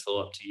people, and it's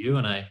all up to you.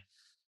 And I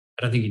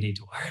don't think you need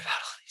to worry about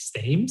all these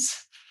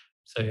themes.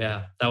 So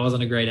yeah, that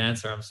wasn't a great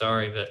answer. I'm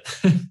sorry,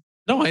 but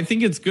no, I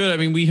think it's good. I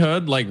mean, we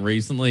heard like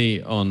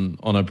recently on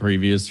a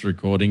previous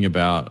recording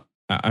about,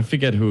 I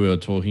forget who we were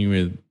talking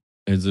with,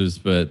 Jesus,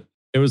 but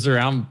it was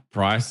around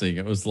pricing.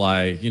 It was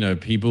like,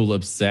 people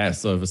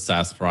obsess over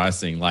SaaS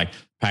pricing, like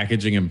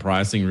packaging and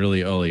pricing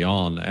really early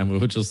on. And we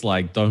were just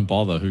like, don't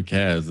bother. Who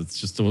cares? It's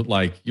just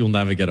like, you'll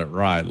never get it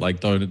right. Like,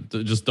 don't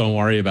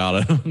worry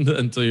about it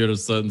until you're at a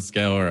certain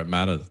scale where it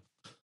matters.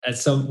 And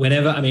so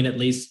at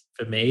least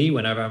for me,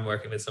 whenever I'm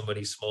working with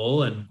somebody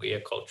small and we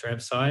are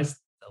ColdTramp size,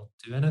 they'll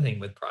do anything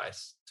with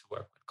price to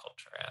work with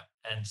ColdTramp.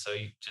 And so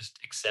you just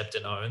accept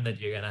and own that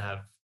you're going to have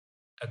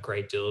a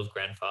great deal of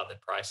grandfathered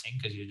pricing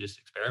because you're just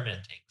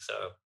experimenting. So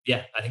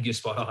yeah, I think you're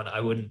spot on. I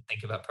wouldn't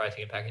think about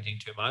pricing and packaging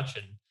too much,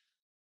 and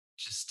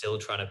just still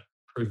trying to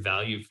prove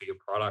value for your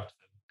product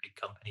for big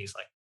companies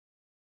like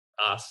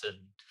us. And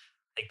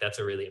I think that's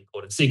a really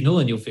important signal,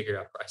 and you'll figure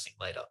out pricing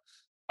later.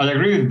 I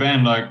agree with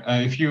Ben. Like,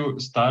 if you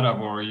start up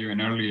or you're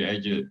in early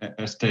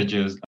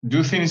stages,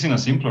 do things in a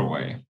simpler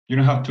way. You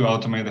don't have to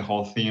automate the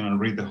whole thing and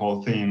read the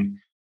whole thing.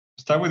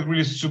 Start with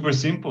really super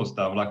simple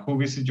stuff, like who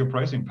visits your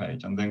pricing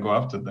page, and then go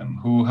after them.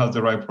 Who has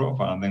the right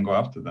profile, and then go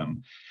after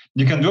them.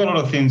 You can do a lot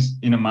of things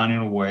in a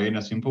manual way, in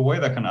a simple way,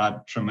 that can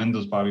add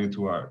tremendous value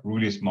to a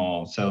really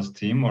small sales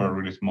team or a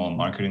really small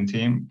marketing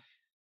team,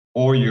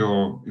 or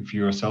if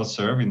you're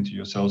self-serve, into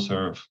your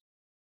self-serve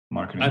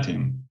marketing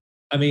team.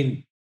 I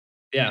mean,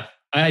 yeah.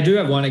 I do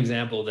have one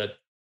example that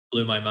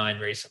blew my mind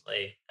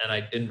recently, and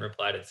I didn't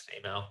reply to this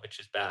email, which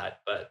is bad,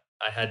 but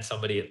I had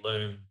somebody at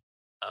Loom,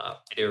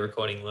 video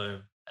recording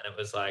Loom, and it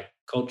was like,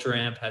 Culture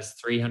Amp has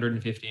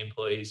 350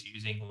 employees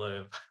using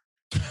Loom,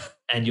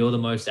 and you're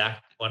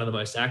one of the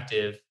most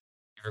active.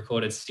 You've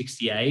recorded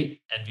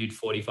 68 and viewed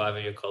 45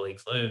 of your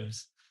colleagues'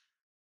 Looms,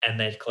 and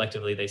then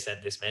collectively they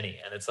sent this many.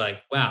 And it's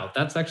like, wow,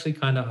 that's actually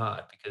kind of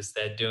hard, because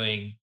they're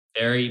doing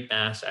very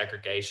mass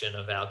aggregation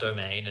of our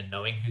domain and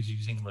knowing who's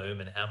using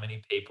Loom and how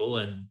many people.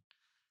 And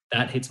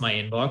that hits my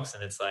inbox,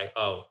 and it's like,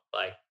 oh,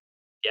 like,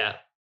 yeah,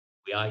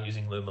 we are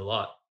using Loom a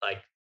lot.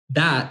 Like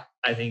that,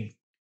 I think,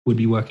 would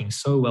be working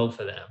so well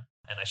for them.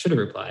 And I should have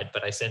replied,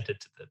 but I sent it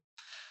to the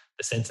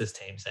census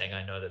team saying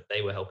I know that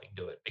they were helping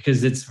do it,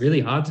 because it's really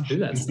hard to do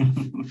that stuff.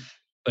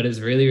 But it's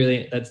really,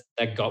 really,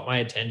 that got my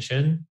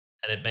attention,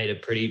 and it made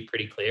it pretty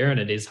clear. And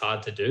it is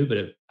hard to do, but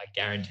I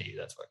guarantee you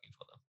that's working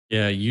for them.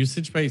 Yeah,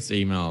 usage-based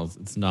emails,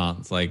 it's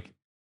nuts. Like,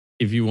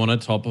 if you want a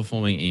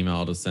top-performing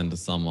email to send to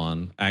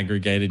someone,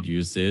 aggregated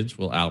usage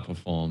will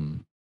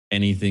outperform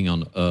anything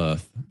on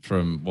earth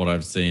from what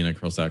I've seen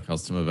across our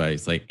customer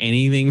base. Like,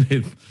 anything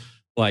with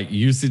like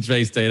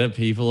usage-based data,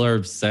 people are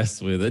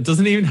obsessed with. It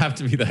doesn't even have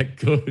to be that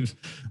good.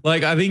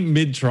 Like, I think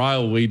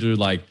mid-trial, we do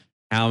like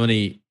how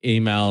many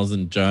emails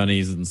and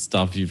journeys and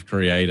stuff you've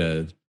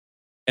created.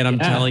 And I'm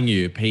telling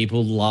you,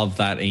 people love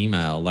that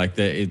email. Like,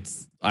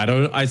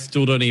 I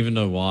still don't even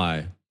know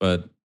why,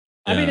 but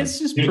I mean, it's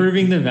just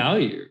proving the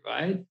value,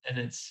 right? And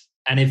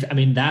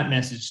if that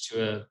message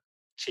to a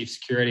chief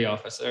security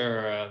officer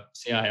or a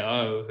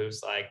CIO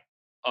who's like,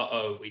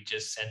 we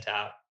just sent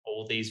out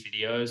all these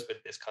videos with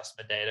this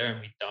customer data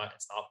and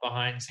it's not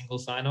behind single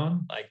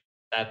sign-on, like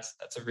that's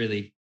a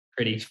really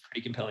pretty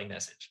compelling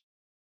message.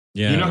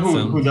 Yeah, you know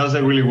who does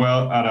it really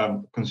well at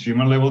a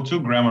consumer level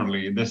too?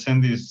 Grammarly. They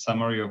send this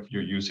summary of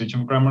your usage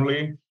of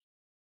Grammarly,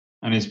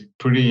 and it's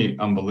pretty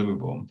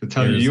unbelievable to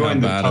tell you how in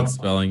the bad top at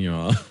spelling you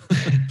are.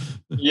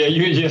 Yeah,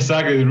 you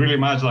exactly. It really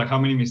matters, like how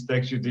many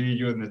mistakes you did.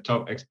 You're in the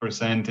top X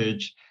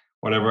percentage,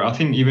 whatever. I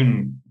think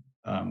even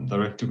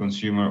direct to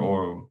consumer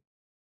or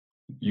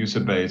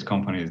user-based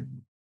companies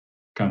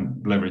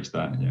can leverage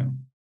that. Yeah.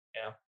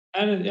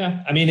 And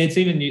I mean, it's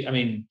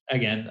even,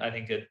 again, I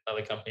think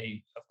another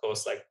company, of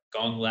course, like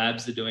Gong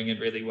Labs are doing it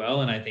really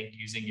well. And I think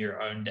using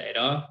your own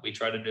data, we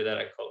try to do that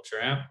at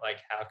Culture Amp. Like,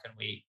 how can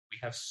we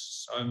have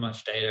so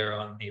much data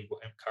on the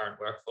current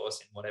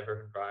workforce in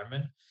whatever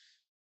environment.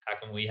 How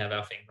can we have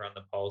our finger on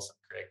the pulse and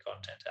create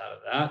content out of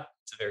that?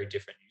 It's a very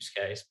different use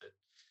case, but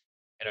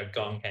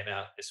Gong came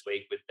out this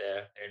week with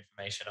their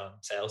information on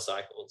sales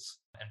cycles,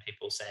 and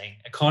people saying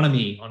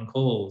economy on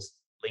calls,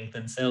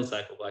 lengthen sales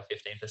cycle by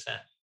 15%.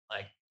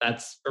 Like,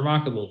 that's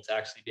remarkable to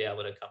actually be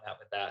able to come out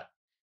with that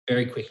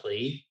very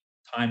quickly,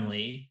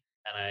 timely,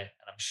 and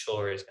I'm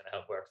sure is going to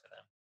help work for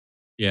them.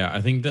 Yeah,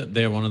 I think that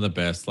they're one of the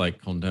best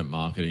like content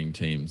marketing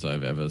teams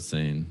I've ever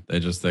seen.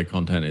 Their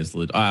content is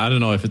lit. I don't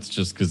know if it's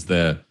just because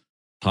they're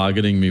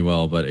targeting me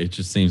well, but it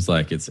just seems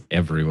like it's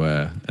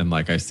everywhere, and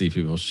like I see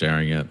people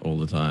sharing it all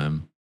the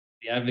time.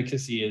 The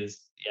advocacy is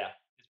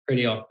it's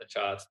pretty off the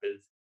charts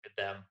with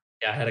them.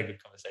 Yeah, I had a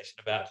good conversation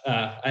about.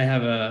 I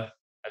have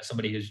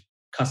somebody who's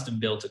custom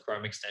built a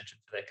Chrome extension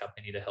for their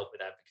company to help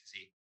with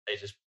advocacy. They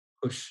just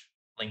push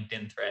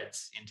LinkedIn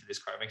threads into this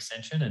Chrome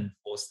extension and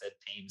force their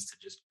teams to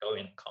just go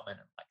in and comment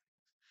and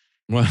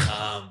like.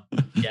 Wow.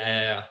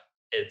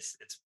 It's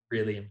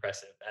really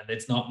impressive, and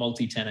it's not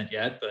multi-tenant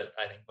yet, but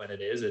I think when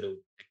it is, it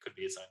could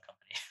be its own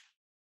company.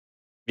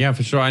 Yeah,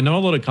 for sure. I know a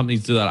lot of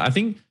companies do that. I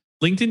think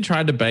LinkedIn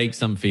tried to bake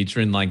some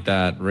feature in like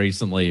that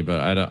recently, but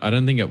I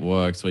don't think it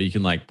works, where you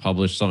can like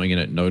publish something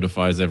and it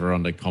notifies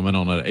everyone to comment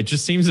on it. It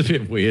just seems a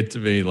bit weird to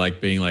me, like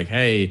being like,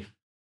 hey,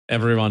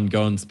 everyone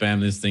go and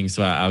spam this thing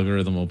so our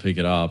algorithm will pick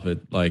it up.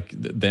 It like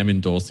them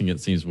endorsing it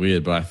seems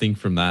weird, but I think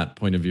from that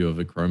point of view of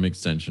a Chrome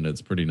extension,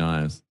 it's pretty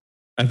nice.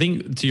 I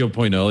think to your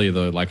point earlier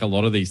though, like a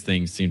lot of these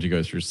things seem to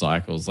go through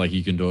cycles. Like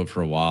you can do it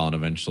for a while and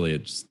eventually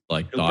it just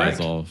like it'll dies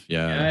break off.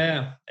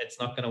 Yeah. It's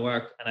not going to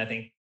work. And I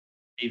think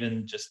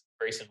even just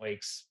recent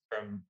weeks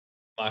from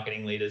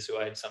marketing leaders who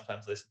I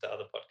sometimes listen to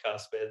other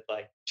podcasts with,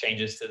 like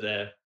changes to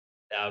the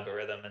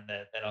algorithm, and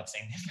they're not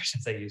seeing the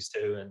impressions they used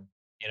to. And,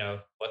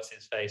 what's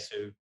his face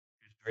who's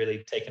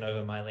really taken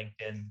over my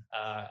LinkedIn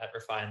at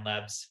Refine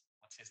Labs.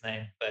 What's his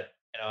name? But,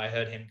 I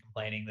heard him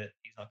complaining that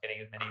he's not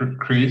getting as many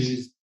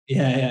views.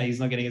 Yeah, he's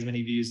not getting as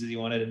many views as he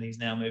wanted, and he's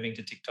now moving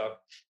to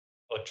TikTok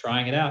or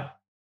trying it out.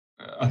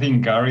 I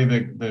think Gary,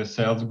 the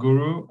sales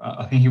guru,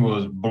 I think he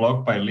was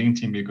blocked by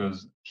LinkedIn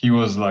because he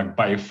was like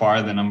by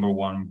far the number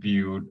one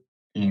viewed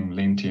in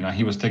LinkedIn, and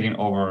he was taking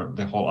over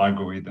the whole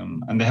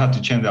algorithm, and they had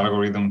to change the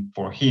algorithm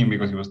for him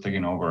because he was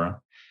taking over.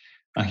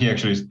 And he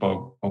actually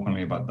spoke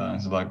openly about that.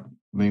 It's like,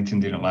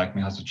 LinkedIn didn't like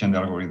me, has to change the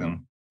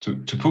algorithm to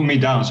put me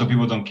down so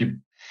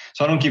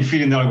I don't keep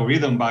feeding the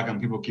algorithm back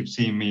and people keep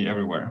seeing me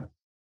everywhere.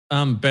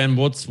 Ben,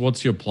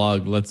 what's your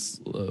plug? We're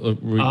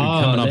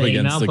coming up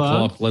against the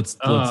clock. Let's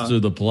do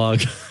the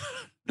plug.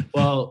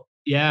 Well,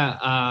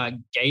 yeah,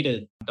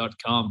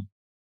 gated.com.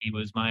 He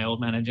was my old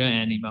manager,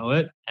 Andy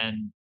Mowat,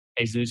 and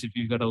Jesus, if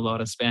you've got a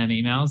lot of spam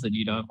emails that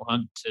you don't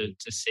want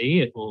to see,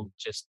 it will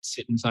just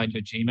sit inside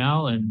your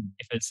Gmail. And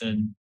if it's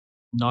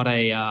not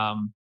a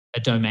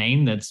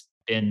domain that's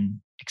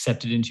been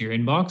accepted into your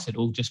inbox, it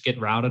will just get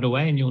routed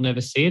away and you'll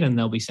never see it. And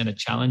they'll be sent a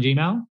challenge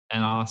email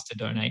and asked to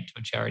donate to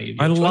a charity of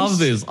your choice. I love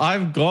this.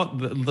 I've got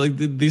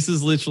this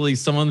is literally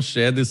someone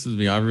shared this with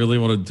me. I really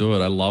want to do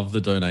it. I love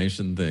the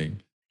donation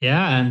thing.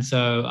 Yeah. And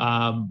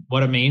so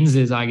what it means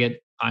is I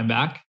get time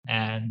back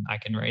and I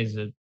can raise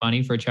the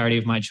money for a charity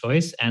of my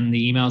choice. And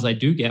the emails I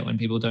do get when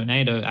people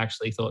donate are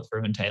actually thought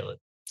through and tailored.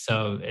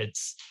 So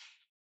it's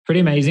pretty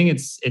amazing.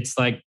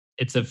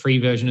 It's a free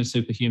version of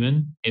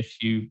Superhuman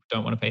if you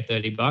don't want to pay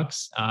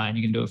 $30 and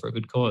you can do it for a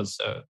good cause.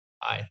 So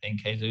I think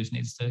Jesus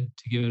needs to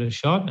give it a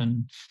shot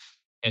and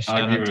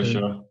shout out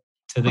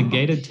to the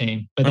Gated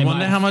team. But I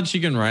wonder how much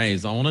you can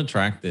raise. I want to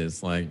track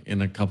this. Like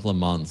in a couple of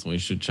months, we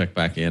should check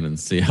back in and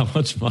see how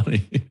much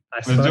money.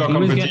 Let's do a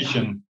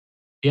competition.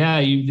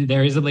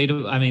 There is a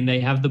leader. I mean, they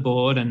have the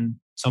board and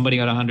somebody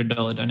got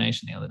 $100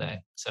 donation the other day.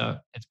 So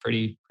it's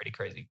pretty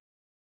crazy.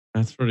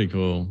 That's pretty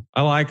cool.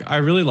 I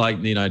really like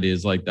neat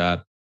ideas like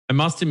that. I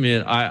must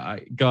admit,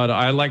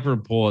 I like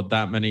report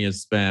that many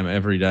as spam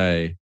every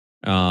day.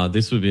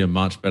 This would be a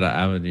much better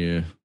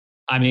avenue.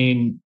 I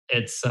mean,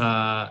 it's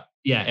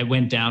it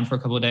went down for a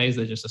couple of days.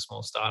 They're just a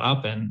small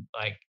startup, and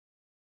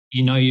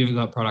you've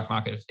got product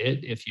market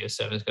fit if your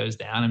service goes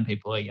down and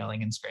people are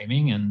yelling and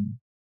screaming, and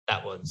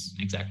that was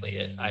exactly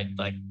it. I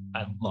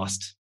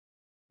lost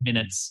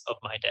minutes of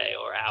my day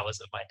or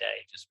hours of my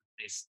day just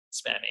with this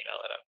spam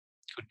email that I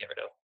couldn't get rid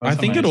of. I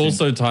think it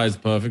also ties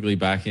perfectly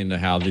back into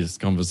how this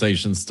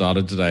conversation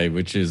started today,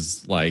 which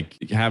is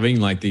like having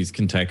like these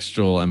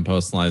contextual and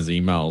personalized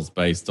emails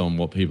based on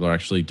what people are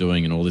actually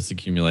doing and all this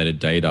accumulated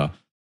data.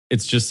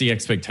 It's just the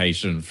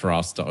expectation for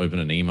us to open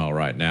an email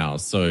right now.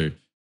 So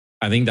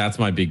I think that's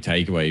my big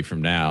takeaway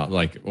from now,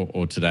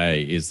 or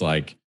today is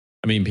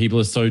people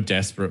are so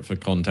desperate for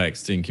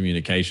context in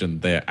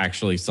communication. They're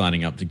actually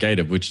signing up to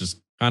Gated, which is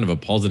kind of a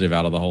positive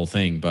out of the whole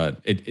thing,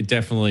 but it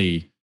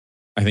definitely,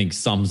 I think,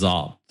 sums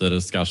up the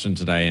discussion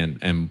today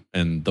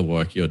and the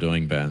work you're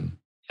doing, Ben.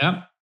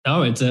 Yeah.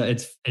 No,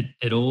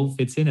 it all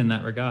fits in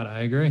that regard.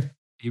 I agree.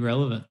 Be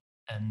relevant,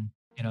 and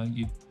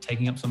you're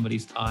taking up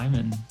somebody's time,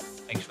 and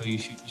make sure you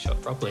shoot your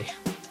shot properly.